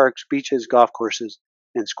state parks, beaches, golf courses,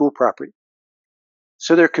 and school property.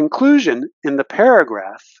 So their conclusion in the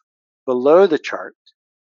paragraph below the chart,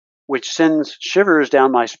 which sends shivers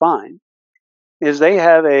down my spine, is they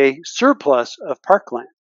have a surplus of parkland,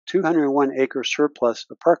 201 acre surplus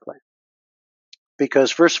of parkland.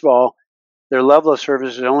 Because first of all, their level of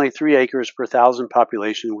service is only 3 acres per 1,000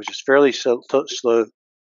 population, which is fairly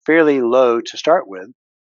low to start with.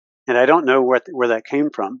 And I don't know where that came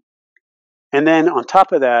from. And then on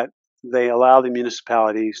top of that, they allow the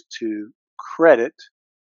municipalities to credit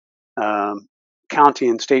county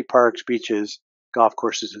and state parks, beaches, golf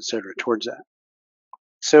courses, etc. towards that.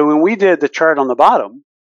 So when we did the chart on the bottom,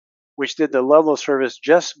 which did the level of service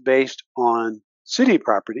just based on city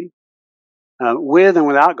property, with and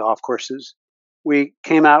without golf courses, we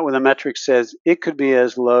came out with a metric that says it could be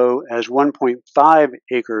as low as 1.5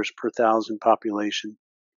 acres per 1,000 population,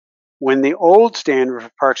 when the old standard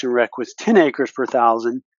for Parks and Rec was 10 acres per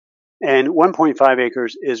 1,000, and 1.5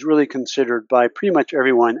 acres is really considered by pretty much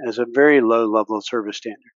everyone as a very low level of service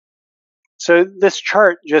standard. So this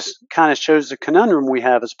chart just kind of shows the conundrum we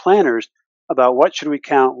have as planners about what should we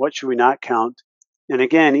count, what should we not count. And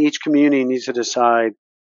again, each community needs to decide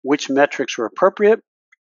which metrics are appropriate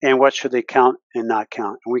and what should they count and not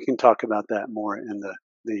count. And we can talk about that more in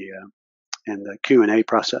the Q&A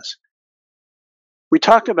process. We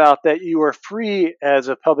talked about that you are free as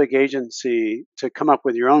a public agency to come up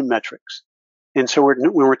with your own metrics. And so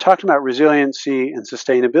when we're talking about resiliency and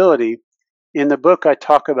sustainability, in the book I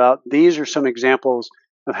talk about these are some examples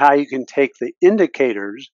of how you can take the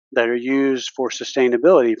indicators that are used for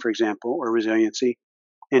sustainability, for example, or resiliency,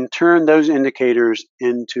 and turn those indicators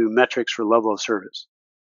into metrics for level of service.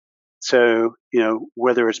 So,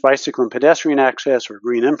 whether it's bicycle and pedestrian access or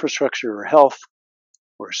green infrastructure or health,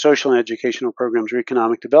 or social and educational programs or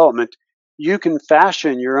economic development, you can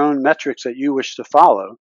fashion your own metrics that you wish to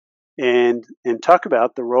follow and talk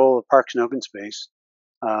about the role of parks and open space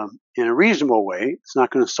in a reasonable way. It's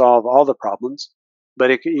not going to solve all the problems,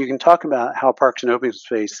 but you can talk about how parks and open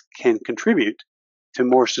space can contribute to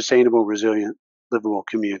more sustainable, resilient, livable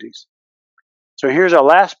communities. So here's our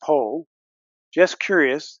last poll. Just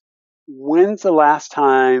curious, when's the last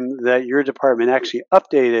time that your department actually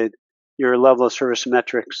updated your level of service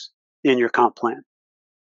metrics in your comp plan?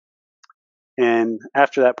 And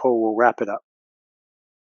after that poll, we'll wrap it up.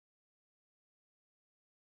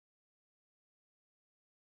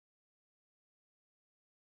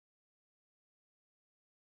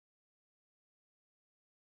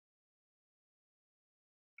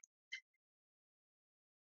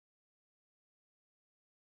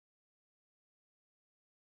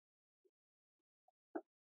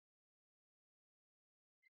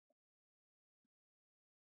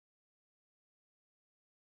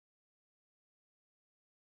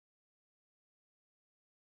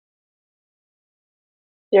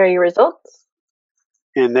 There are your results.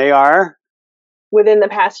 And they are? Within the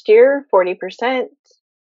past year, 40%.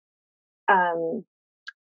 2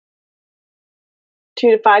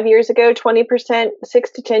 to 5 years ago, 20%.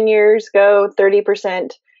 6 to 10 years ago,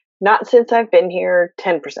 30%. Not since I've been here,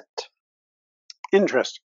 10%.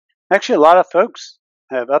 Interesting. Actually, a lot of folks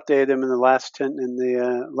have updated them in the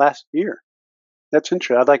last year. That's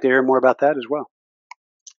interesting. I'd like to hear more about that as well.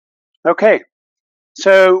 Okay,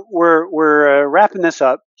 so we're wrapping this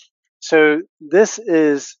up. So this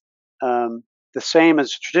is the same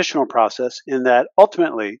as a traditional process in that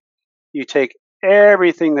ultimately you take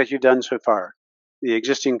everything that you've done so far, the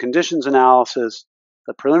existing conditions analysis,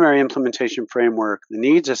 the preliminary implementation framework, the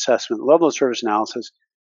needs assessment, level of service analysis,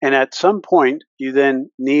 and at some point you then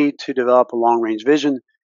need to develop a long-range vision.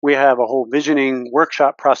 We have a whole visioning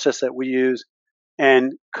workshop process that we use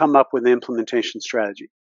and come up with an implementation strategy.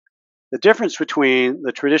 The difference between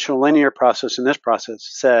the traditional linear process and this process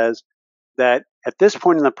says that at this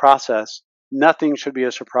point in the process, nothing should be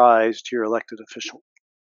a surprise to your elected officials.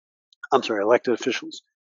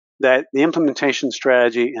 That the implementation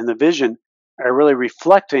strategy and the vision are really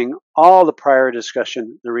reflecting all the prior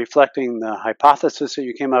discussion. They're reflecting the hypothesis that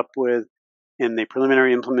you came up with in the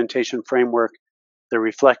preliminary implementation framework. They're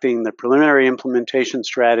reflecting the preliminary implementation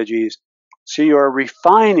strategies. So you are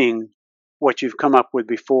refining what you've come up with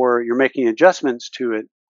before. You're making adjustments to it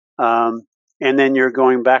and then you're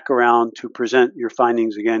going back around to present your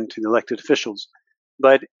findings again to the elected officials.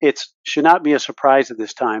 But it should not be a surprise at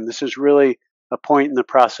this time. This is really a point in the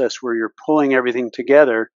process where you're pulling everything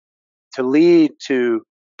together to lead to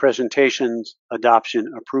presentations,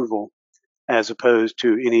 adoption, approval, as opposed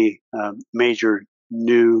to any major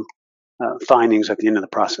new findings at the end of the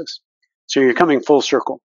process. So you're coming full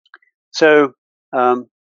circle. So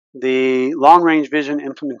the long-range vision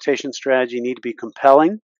implementation strategy need to be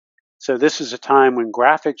compelling. So this is a time when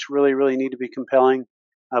graphics really, really need to be compelling.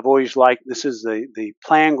 I've always liked, this is the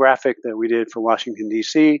plan graphic that we did for Washington,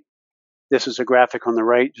 D.C. This is a graphic on the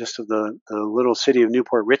right just of the little city of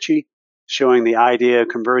Newport Richey, showing the idea of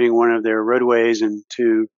converting one of their roadways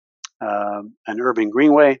into an urban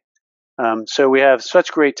greenway. So we have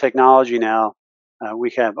such great technology now.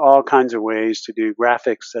 We have all kinds of ways to do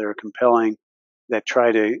graphics that are compelling, that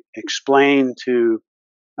try to explain to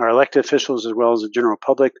our elected officials as well as the general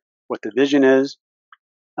public what the vision is.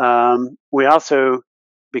 We also,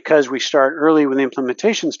 because we start early with the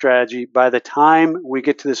implementation strategy, by the time we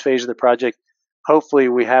get to this phase of the project, hopefully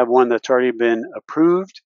we have one that's already been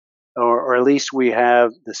approved, or at least we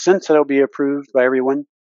have the sense that it'll be approved by everyone.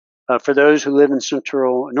 For those who live in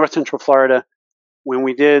North Central Florida, when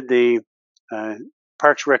we did the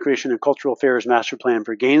Parks, Recreation, and Cultural Affairs Master Plan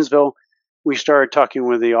for Gainesville, we started talking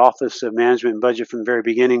with the Office of Management and Budget from the very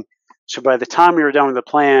beginning. So by the time we were done with the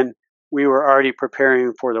plan, we were already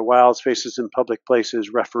preparing for the Wild Spaces in Public Places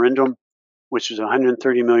referendum, which is a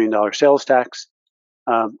 $130 million sales tax.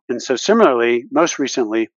 And so similarly, most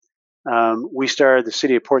recently, we started the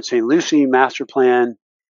City of Port St. Lucie Master Plan.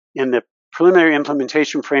 In the preliminary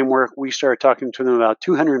implementation framework, we started talking to them about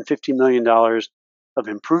 $250 million of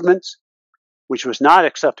improvements, which was not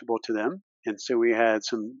acceptable to them. And so we had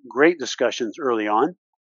some great discussions early on.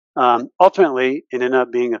 Ultimately, it ended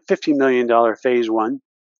up being a $50 million phase one,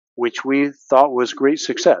 which we thought was great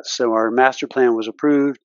success. So our master plan was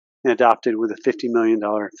approved and adopted with a $50 million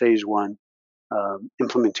phase one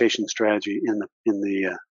implementation strategy in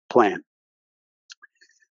the plan.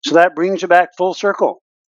 So that brings you back full circle.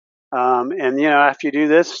 And after you do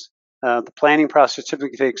this, the planning process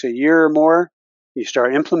typically takes a year or more. You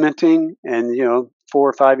start implementing, and 4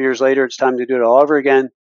 or 5 years later, it's time to do it all over again.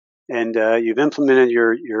 And you've implemented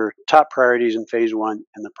your top priorities in phase one,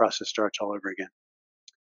 and the process starts all over again.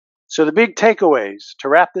 So the big takeaways, to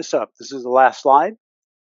wrap this up, this is the last slide.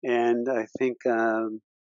 And I think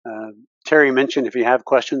Terry mentioned if you have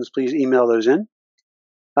questions, please email those in.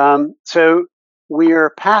 So we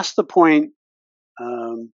are past the point,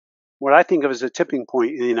 what I think of as a tipping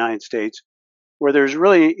point in the United States, where there's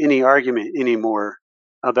really any argument anymore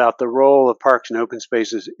about the role of parks and open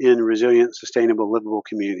spaces in resilient, sustainable, livable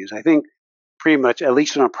communities. I think pretty much, at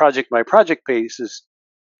least on a project-by-project basis,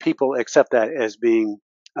 people accept that as being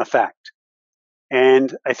a fact.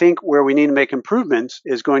 And I think where we need to make improvements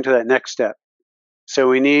is going to that next step. So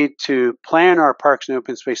we need to plan our parks and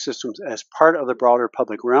open space systems as part of the broader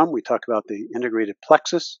public realm. We talk about the integrated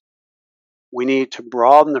plexus. We need to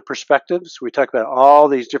broaden the perspectives. We talk about all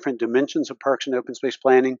these different dimensions of parks and open space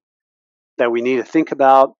planning that we need to think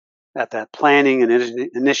about at that planning and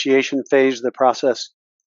initiation phase of the process.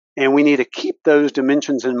 And we need to keep those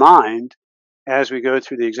dimensions in mind as we go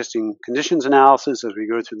through the existing conditions analysis, as we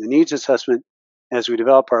go through the needs assessment, as we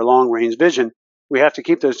develop our long-range vision. We have to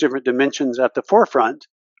keep those different dimensions at the forefront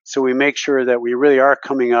so we make sure that we really are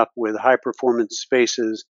coming up with high-performance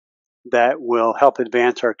spaces that will help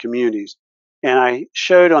advance our communities. And I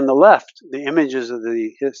showed on the left the images of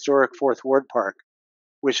the historic Fourth Ward Park,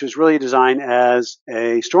 which was really designed as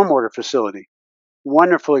a stormwater facility.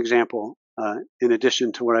 Wonderful example, in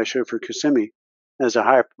addition to what I showed for Kissimmee as a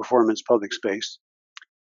high-performance public space.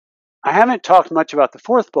 I haven't talked much about the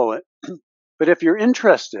fourth bullet, but if you're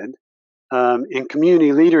interested in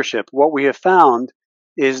community leadership, what we have found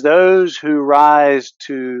is those who rise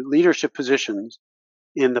to leadership positions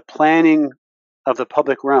in the planning of the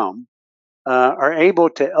public realm are able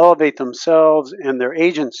to elevate themselves and their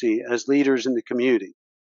agency as leaders in the community.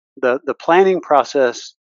 The planning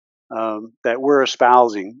process that we're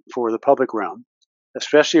espousing for the public realm,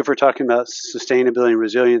 especially if we're talking about sustainability and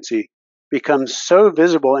resiliency, becomes so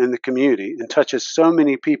visible in the community and touches so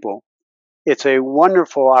many people. It's a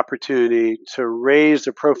wonderful opportunity to raise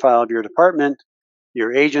the profile of your department,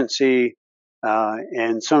 your agency,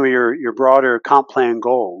 and some of your broader comp plan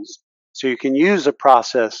goals. So you can use the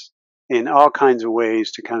process in all kinds of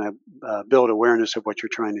ways to kind of build awareness of what you're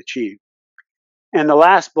trying to achieve. And the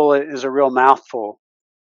last bullet is a real mouthful,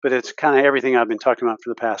 but it's kind of everything I've been talking about for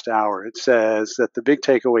the past hour. It says that the big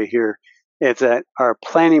takeaway here is that our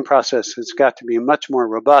planning process has got to be much more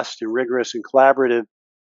robust and rigorous and collaborative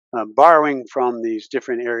borrowing from these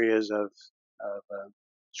different areas of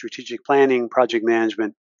strategic planning, project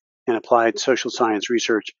management, and applied social science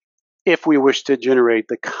research if we wish to generate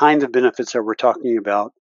the kind of benefits that we're talking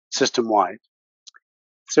about system-wide.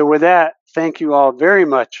 So with that, thank you all very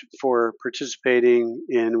much for participating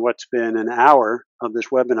in what's been an hour of this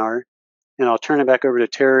webinar. And I'll turn it back over to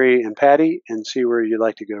Terry and Patty and see where you'd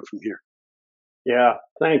like to go from here. Yeah,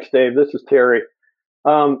 thanks, Dave. This is Terry.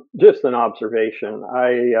 Just an observation.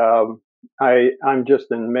 I'm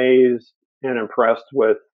just amazed and impressed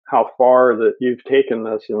with how far that you've taken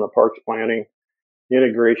this in the parks planning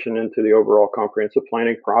integration into the overall comprehensive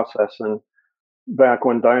planning process. And back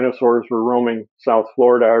when dinosaurs were roaming South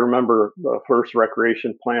Florida, I remember the first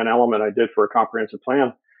recreation plan element I did for a comprehensive plan.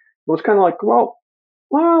 It was kind of like, well,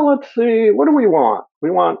 let's see, what do we want? We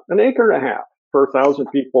want 1.5 acres per 1,000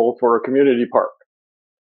 people for a community park.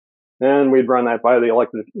 And we'd run that by the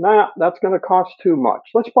elected. That's going to cost too much.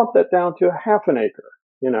 Let's bump that down to 0.5 acre,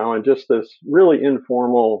 and just this really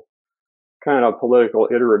informal kind of political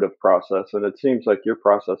iterative process. And it seems like your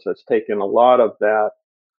process has taken a lot of that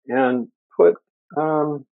and put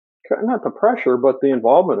not the pressure, but the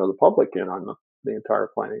involvement of the public in on the entire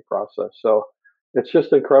planning process. So it's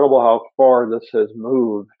just incredible how far this has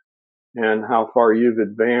moved and how far you've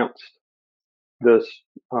advanced this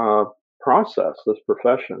process, this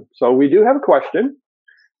profession. So we do have a question,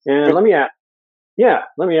 and let me ask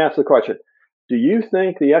the question. Do you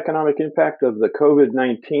think the economic impact of the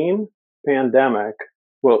COVID-19 pandemic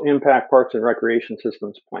will impact parks and recreation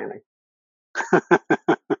systems planning?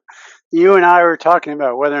 You and I were talking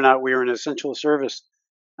about whether or not we were an essential service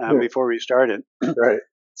before we started. Right.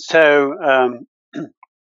 So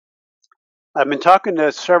I've been talking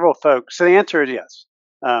to several folks. So the answer is yes.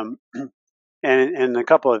 And in a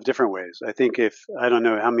couple of different ways. I think I don't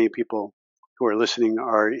know how many people who are listening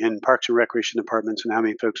are in parks and recreation departments and how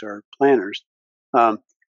many folks are planners.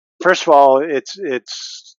 First of all,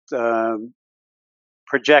 it's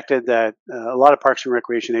projected that a lot of parks and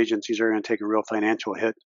recreation agencies are going to take a real financial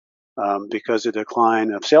hit because of the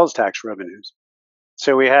decline of sales tax revenues.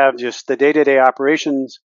 So we have just the day-to-day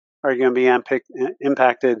operations are going to be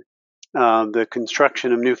impacted. The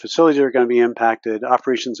construction of new facilities are going to be impacted.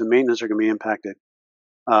 Operations and maintenance are going to be impacted.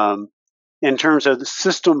 In terms of the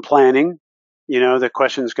system planning, the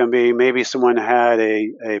question is going to be maybe someone had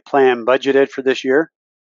a plan budgeted for this year,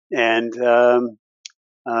 and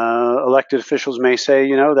elected officials may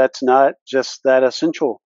say, that's not just that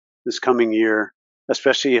essential this coming year,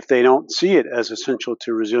 especially if they don't see it as essential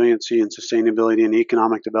to resiliency and sustainability and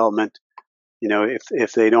economic development,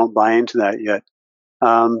 if they don't buy into that yet.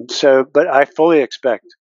 But I fully expect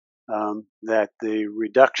that the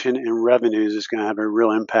reduction in revenues is going to have a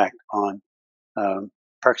real impact on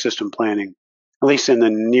park system planning, at least in the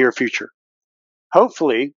near future.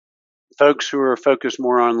 Hopefully, folks who are focused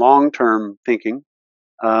more on long-term thinking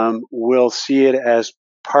will see it as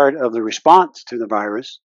part of the response to the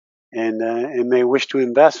virus and may wish to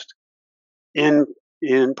invest in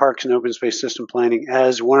parks and open space system planning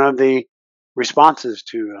as one of the responses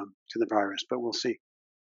to the virus. But we'll see.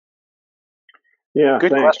 Yeah,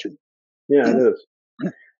 good question. Yeah, it is.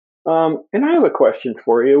 And I have a question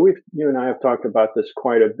for you. You and I have talked about this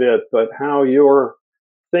quite a bit, but how your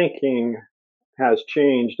thinking has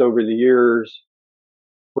changed over the years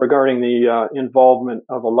regarding the involvement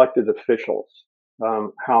of elected officials.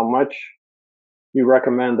 How much you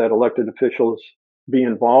recommend that elected officials be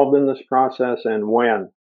involved in this process, and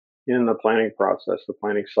when in the planning process, the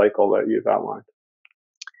planning cycle that you've outlined?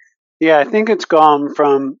 Yeah, I think it's gone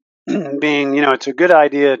from being, it's a good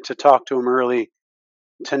idea to talk to them early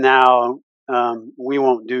to now we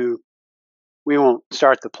won't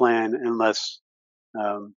start the plan unless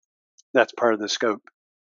that's part of the scope.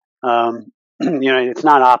 It's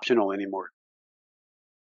not optional anymore.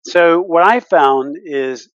 So what I found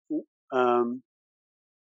is, I'm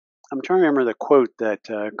trying to remember the quote that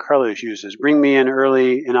Carlos uses: "Bring me in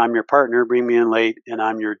early and I'm your partner, bring me in late and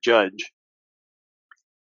I'm your judge."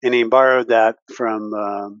 And he borrowed that from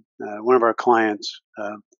one of our clients,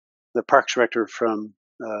 the parks director from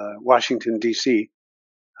Washington, D.C.,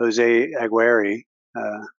 Jose Aguirre.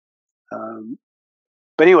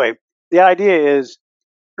 But anyway, the idea is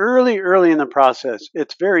early in the process,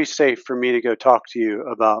 it's very safe for me to go talk to you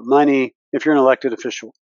about money. If you're an elected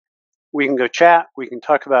official, we can go chat. We can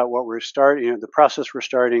talk about what we're starting, the process we're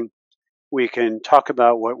starting. We can talk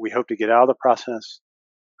about what we hope to get out of the process.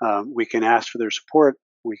 We can ask for their support.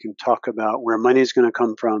 We can talk about where money is going to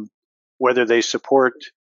come from, whether they support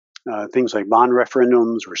things like bond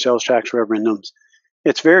referendums or sales tax referendums.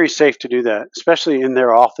 It's very safe to do that, especially in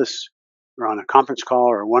their office or on a conference call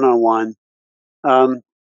or one-on-one.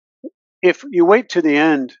 if you wait to the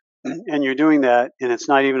end and you're doing that, and it's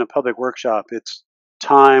not even a public workshop, it's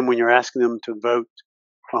time when you're asking them to vote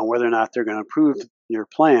on whether or not they're going to approve your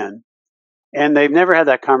plan, and they've never had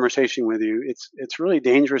that conversation with you, it's really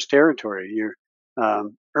dangerous territory. You're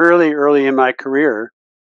early in my career,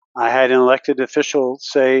 I had an elected official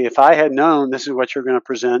say, if I had known this is what you're going to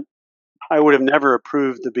present, I would have never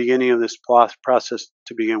approved the beginning of this process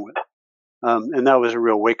to begin with. And that was a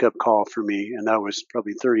real wake-up call for me, and that was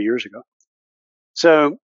probably 30 years ago.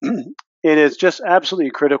 So it is just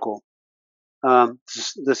absolutely critical.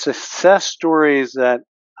 The success stories that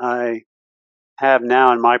I have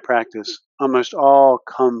now in my practice almost all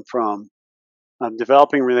come from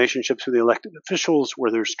developing relationships with the elected officials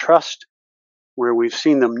where there's trust, where we've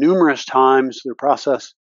seen them numerous times through the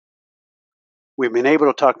process. We've been able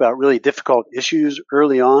to talk about really difficult issues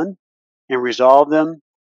early on and resolve them.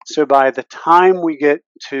 So by the time we get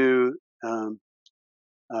to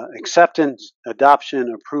acceptance,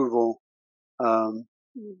 adoption, approval,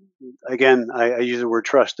 again, I use the word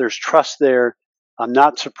trust. There's trust there. I'm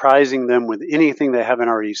not surprising them with anything they haven't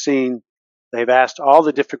already seen. They've asked all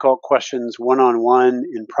the difficult questions one-on-one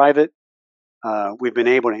in private. We've been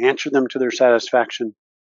able to answer them to their satisfaction.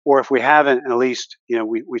 Or if we haven't, at least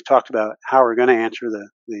we've talked about how we're going to answer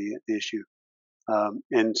the issue.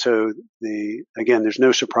 And so again, there's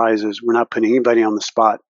no surprises. We're not putting anybody on the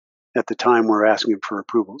spot at the time we're asking for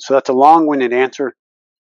approval. So that's a long-winded answer,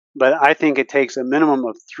 but I think it takes a minimum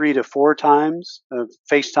of 3 to 4 times of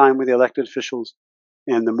FaceTime with the elected officials,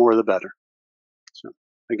 and the more the better. So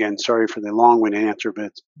again, sorry for the long-winded answer,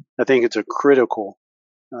 but I think it's a critical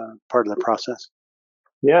part of the process.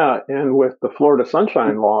 Yeah, and with the Florida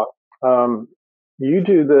Sunshine Law,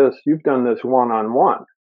 you've done this one-on-one,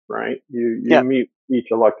 right? You meet each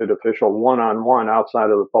elected official one-on-one outside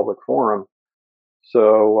of the public forum.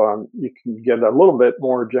 So you can get a little bit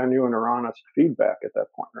more genuine or honest feedback at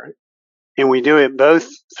that point, right? And we do it both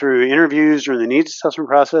through interviews during the needs assessment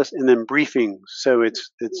process and then briefings. So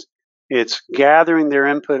it's gathering their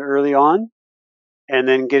input early on and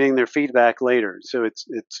then getting their feedback later. So it's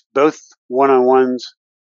both one-on-ones.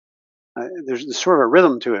 There's sort of a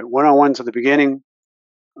rhythm to it. One-on-ones at the beginning,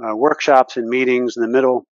 workshops and meetings in the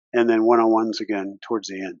middle, and then one-on-ones again towards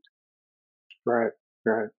the end. Right.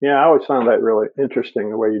 Yeah, I always found that really interesting,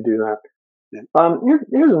 the way you do that. Yeah.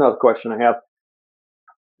 Here's another question I have.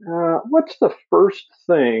 What's the first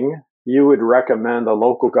thing you would recommend a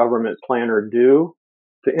local government planner do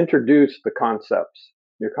to introduce your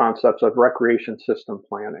concepts of recreation system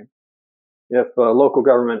planning? If a local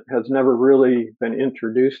government has never really been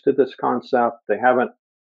introduced to this concept, they haven't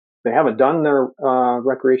done their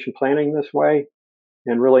recreation planning this way,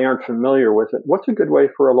 and really aren't familiar with it, what's a good way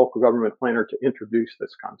for a local government planner to introduce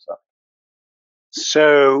this concept?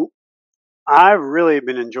 So I've really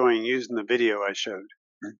been enjoying using the video I showed,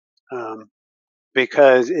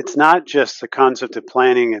 because it's not just the concept of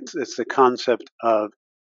planning, it's the concept of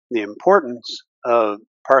the importance of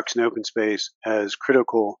parks and open space as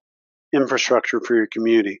critical infrastructure for your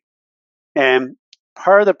community. And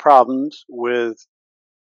part of the problems with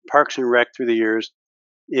Parks and Rec through the years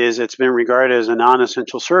is it's been regarded as a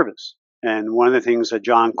non-essential service. And one of the things that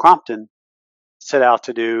John Crompton set out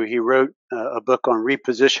to do, he wrote a book on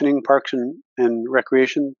repositioning parks and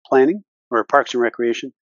recreation planning, or parks and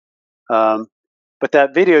recreation. But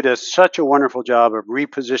that video does such a wonderful job of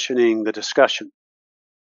repositioning the discussion,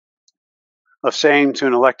 of saying to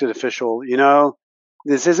an elected official,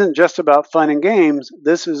 this isn't just about fun and games.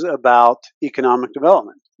 This is about economic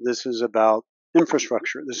development. This is about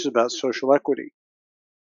infrastructure. This is about social equity.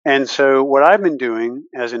 And so what I've been doing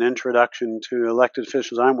as an introduction to elected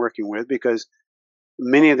officials I'm working with, because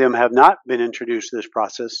many of them have not been introduced to this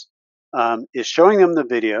process, is showing them the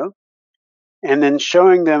video and then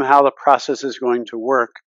showing them how the process is going to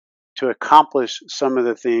work to accomplish some of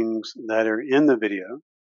the things that are in the video,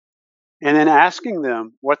 and then asking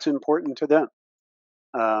them what's important to them,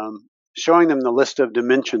 showing them the list of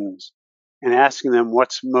dimensions and asking them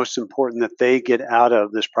what's most important that they get out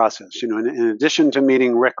of this process. In addition to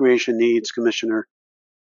meeting recreation needs commissioner,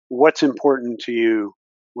 what's important to you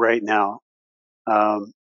right now?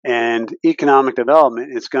 And economic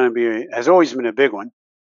development has always been a big one,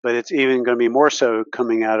 but it's even going to be more so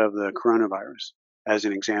coming out of the coronavirus as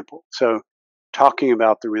an example. So talking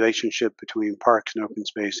about the relationship between parks and open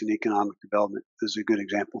space and economic development is a good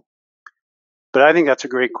example. But I think that's a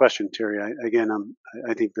great question, Terry.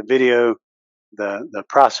 I think the video, the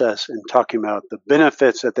process, and talking about the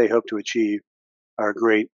benefits that they hope to achieve are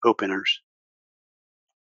great openers.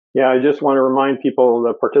 Yeah, I just want to remind people,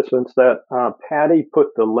 the participants, that Patty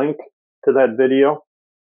put the link to that video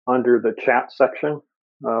under the chat section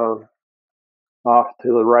of off to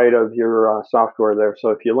the right of your software there. So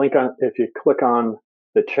if you click on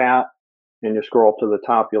the chat and you scroll to the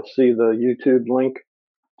top, you'll see the YouTube link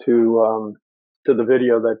to the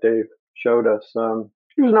video that Dave showed us.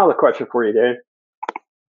 Here's another question for you, Dave.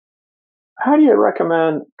 How do you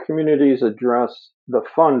recommend communities address the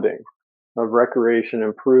funding of recreation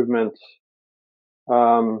improvements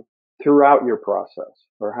throughout your process?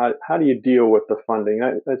 Or how do you deal with the funding?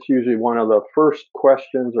 That's usually one of the first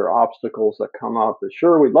questions or obstacles that come up is,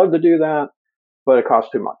 sure, we'd love to do that, but it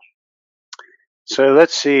costs too much. So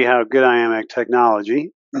let's see how good I am at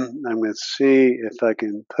technology. I'm going to see if I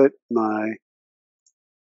can put my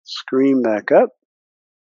screen back up.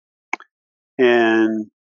 And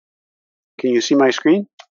can you see my screen?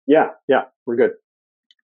 Yeah, we're good.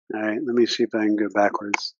 All right, let me see if I can go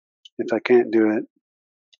backwards. If I can't do it.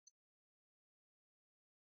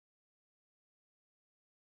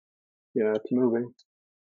 Yeah, it's moving.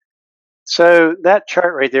 So that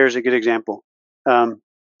chart right there is a good example.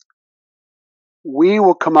 We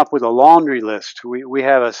will come up with a laundry list. We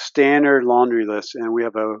have a standard laundry list, and we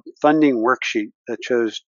have a funding worksheet that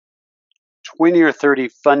shows 20 or 30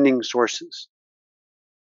 funding sources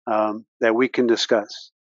that we can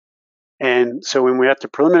discuss. And so when we're at the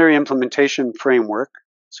preliminary implementation framework,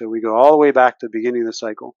 so we go all the way back to the beginning of the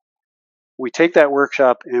cycle, we take that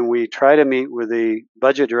workshop and we try to meet with the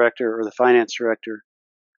budget director or the finance director.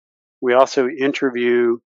 We also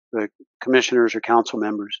interview the commissioners or council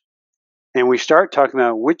members. And we start talking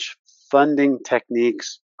about which funding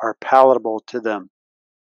techniques are palatable to them.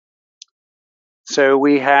 So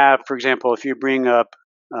we have, for example, if you bring up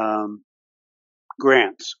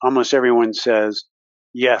grants, almost everyone says,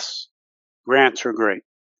 yes, grants are great.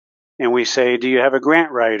 And we say, do you have a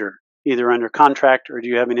grant writer, either under contract or do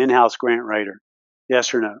you have an in-house grant writer?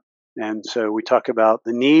 Yes or no? And so we talk about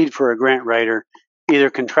the need for a grant writer, either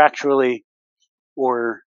contractually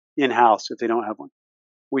or in-house if they don't have one.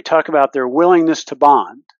 We talk about their willingness to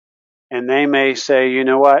bond. And they may say, you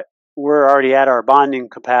know what, we're already at our bonding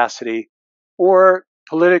capacity. Or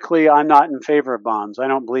politically, I'm not in favor of bonds. I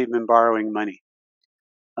don't believe in borrowing money.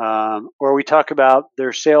 Or we talk about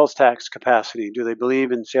their sales tax capacity. Do they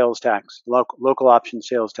believe in sales tax, local option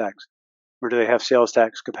sales tax? Or do they have sales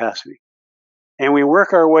tax capacity? And we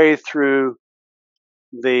work our way through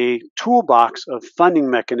the toolbox of funding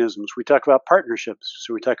mechanisms. We talk about partnerships.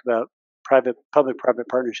 So we talk about public-private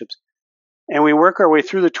partnerships. And we work our way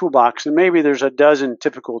through the toolbox, and maybe there's a dozen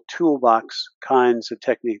typical toolbox kinds of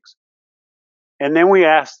techniques. And then we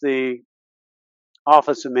ask the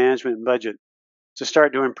Office of Management and Budget to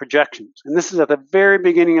start doing projections. And this is at the very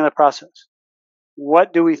beginning of the process.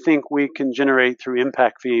 What do we think we can generate through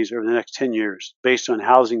impact fees over the next 10 years based on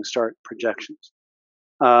housing start projections?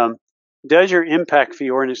 Does your impact fee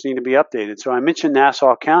ordinance need to be updated? So I mentioned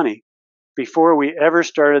Nassau County. Before we ever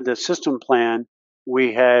started the system plan,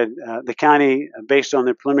 we had the county, based on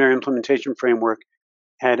the preliminary implementation framework,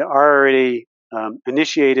 had already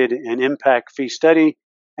initiated an impact fee study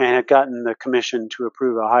and had gotten the commission to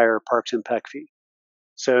approve a higher parks impact fee.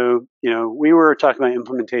 So, we were talking about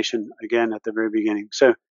implementation again at the very beginning.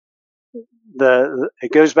 So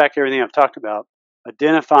it goes back to everything I've talked about,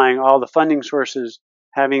 identifying all the funding sources,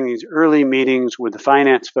 having these early meetings with the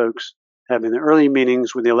finance folks, having the early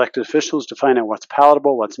meetings with the elected officials to find out what's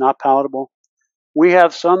palatable, what's not palatable. We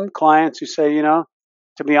have some clients who say, to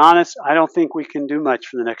be honest, I don't think we can do much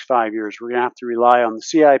for the next 5 years. We're going to have to rely on the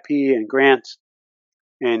CIP and grants,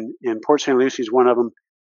 and Port St. Lucie is one of them.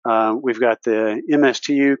 We've got the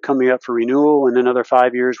MSTU coming up for renewal in another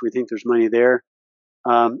 5 years. We think there's money there.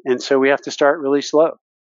 And so we have to start really slow.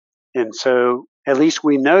 And so at least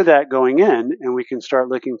we know that going in, and we can start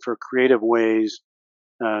looking for creative ways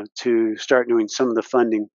to start doing some of the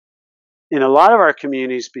funding. In a lot of our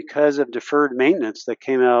communities, because of deferred maintenance that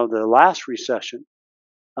came out of the last recession,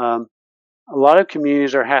 a lot of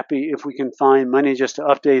communities are happy if we can find money just to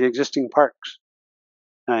update existing parks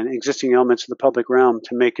and existing elements of the public realm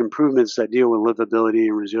to make improvements that deal with livability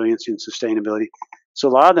and resiliency and sustainability. So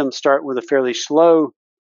a lot of them start with a fairly slow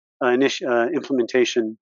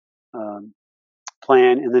implementation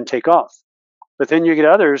plan and then take off. But then you get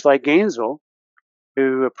others like Gainesville,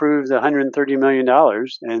 who approved the $130 million,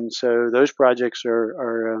 and so those projects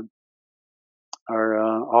are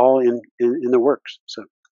all in the works. So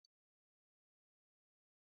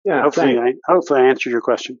yeah, hopefully I answered your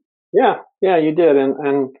question. Yeah, you did,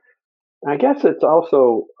 and I guess it's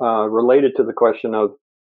also related to the question of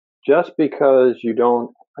just because you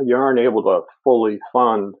aren't able to fully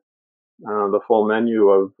fund the full menu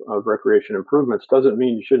of recreation improvements doesn't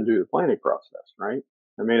mean you shouldn't do the planning process, right?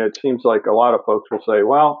 I mean, it seems like a lot of folks will say,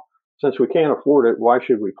 well, since we can't afford it, why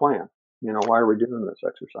should we plan? why are we doing this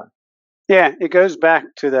exercise? Yeah, it goes back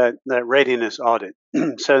to that readiness audit.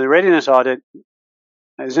 So the readiness audit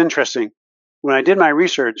is interesting. When I did my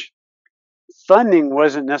research, funding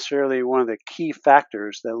wasn't necessarily one of the key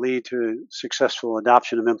factors that lead to successful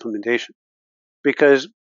adoption of implementation, because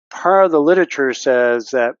part of the literature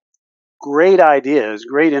says that great ideas,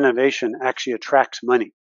 great innovation actually attracts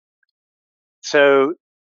money. So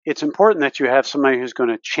it's important that you have somebody who's going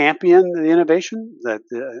to champion the innovation,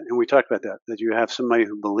 and we talked about that you have somebody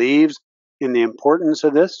who believes in the importance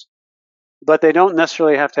of this, but they don't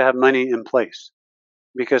necessarily have to have money in place,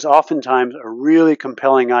 because oftentimes a really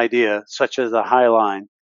compelling idea, such as the High Line,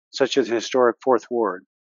 such as the historic Fourth Ward,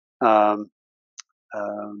 and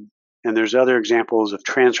there's other examples of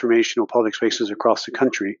transformational public spaces across the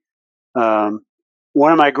country.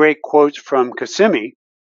 One of my great quotes from Kissimmee,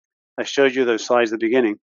 I showed you those slides at the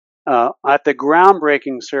beginning, at the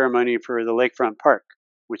groundbreaking ceremony for the Lakefront Park,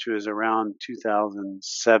 which was around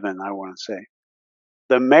 2007, I want to say.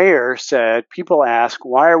 The mayor said, people ask,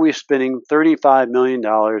 why are we spending $35 million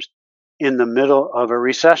in the middle of a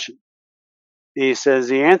recession? He says,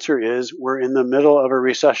 the answer is, we're in the middle of a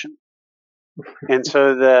recession. And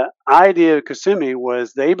so the idea of Kissimmee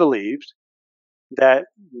was they believed that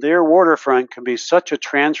their waterfront could be such a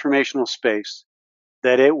transformational space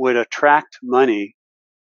that it would attract money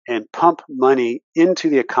and pump money into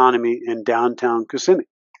the economy in downtown Kissimmee.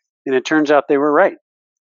 And it turns out they were right.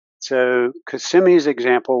 So Kissimmee's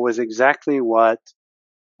example was exactly what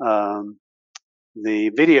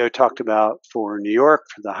the video talked about for New York,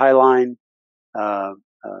 for the High Line,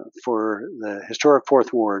 for the historic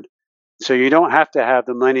Fourth Ward. So you don't have to have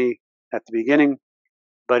the money at the beginning,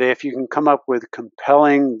 but if you can come up with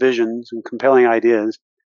compelling visions and compelling ideas,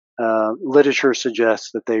 literature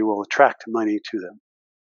suggests that they will attract money to them.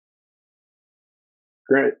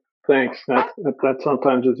 Great, thanks. That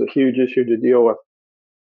sometimes is a huge issue to deal with,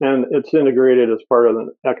 and it's integrated as part of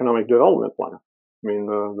the economic development plan. I mean,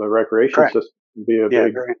 the recreation Correct. system would be a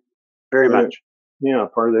big, very much. Yeah,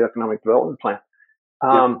 part of the economic development plan.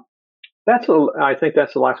 I think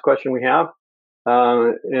that's the last question we have.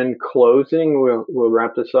 In closing, we'll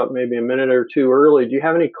wrap this up maybe a minute or two early. Do you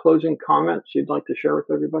have any closing comments you'd like to share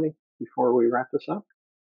with everybody before we wrap this up?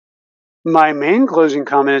 My main closing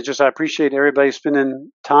comment is just I appreciate everybody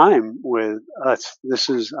spending time with us.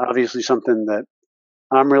 This is obviously something that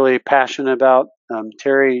I'm really passionate about.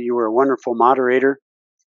 Terry, you were a wonderful moderator,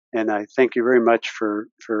 and I thank you very much for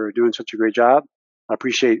doing such a great job. I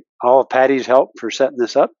appreciate all of Patty's help for setting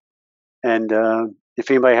this up. And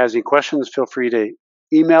if anybody has any questions, feel free to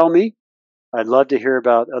email me. I'd love to hear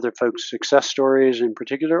about other folks' success stories in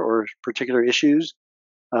particular, or particular issues,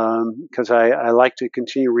 because I like to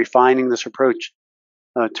continue refining this approach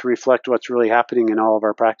to reflect what's really happening in all of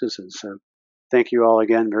our practices. So thank you all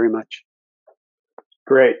again very much.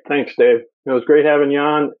 Great. Thanks, Dave. It was great having you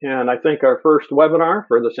on. And I think our first webinar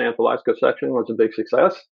for the San Velasco section was a big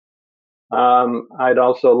success. I'd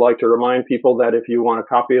also like to remind people that if you want a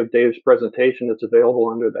copy of Dave's presentation, it's available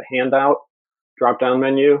under the handout drop-down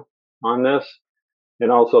menu on this.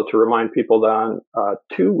 And also to remind people that on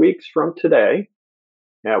 2 weeks from today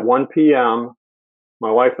at 1 p.m.,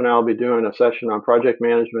 my wife and I will be doing a session on project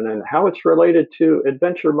management and how it's related to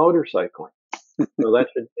adventure motorcycling. So that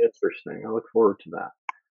should be interesting. I look forward to that.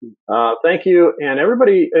 Thank you. And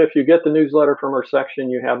everybody, if you get the newsletter from our section,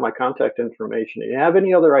 you have my contact information. If you have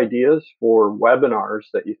any other ideas for webinars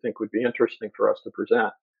that you think would be interesting for us to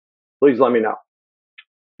present, please let me know.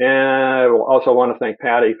 And I also want to thank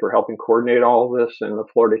Patty for helping coordinate all of this, and the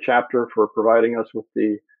Florida chapter for providing us with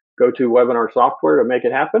the GoToWebinar software to make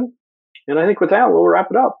it happen. And I think with that, we'll wrap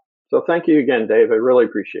it up. So thank you again, Dave. I really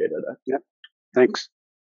appreciated it. Yep. Thanks.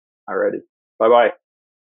 Alrighty. Bye-bye.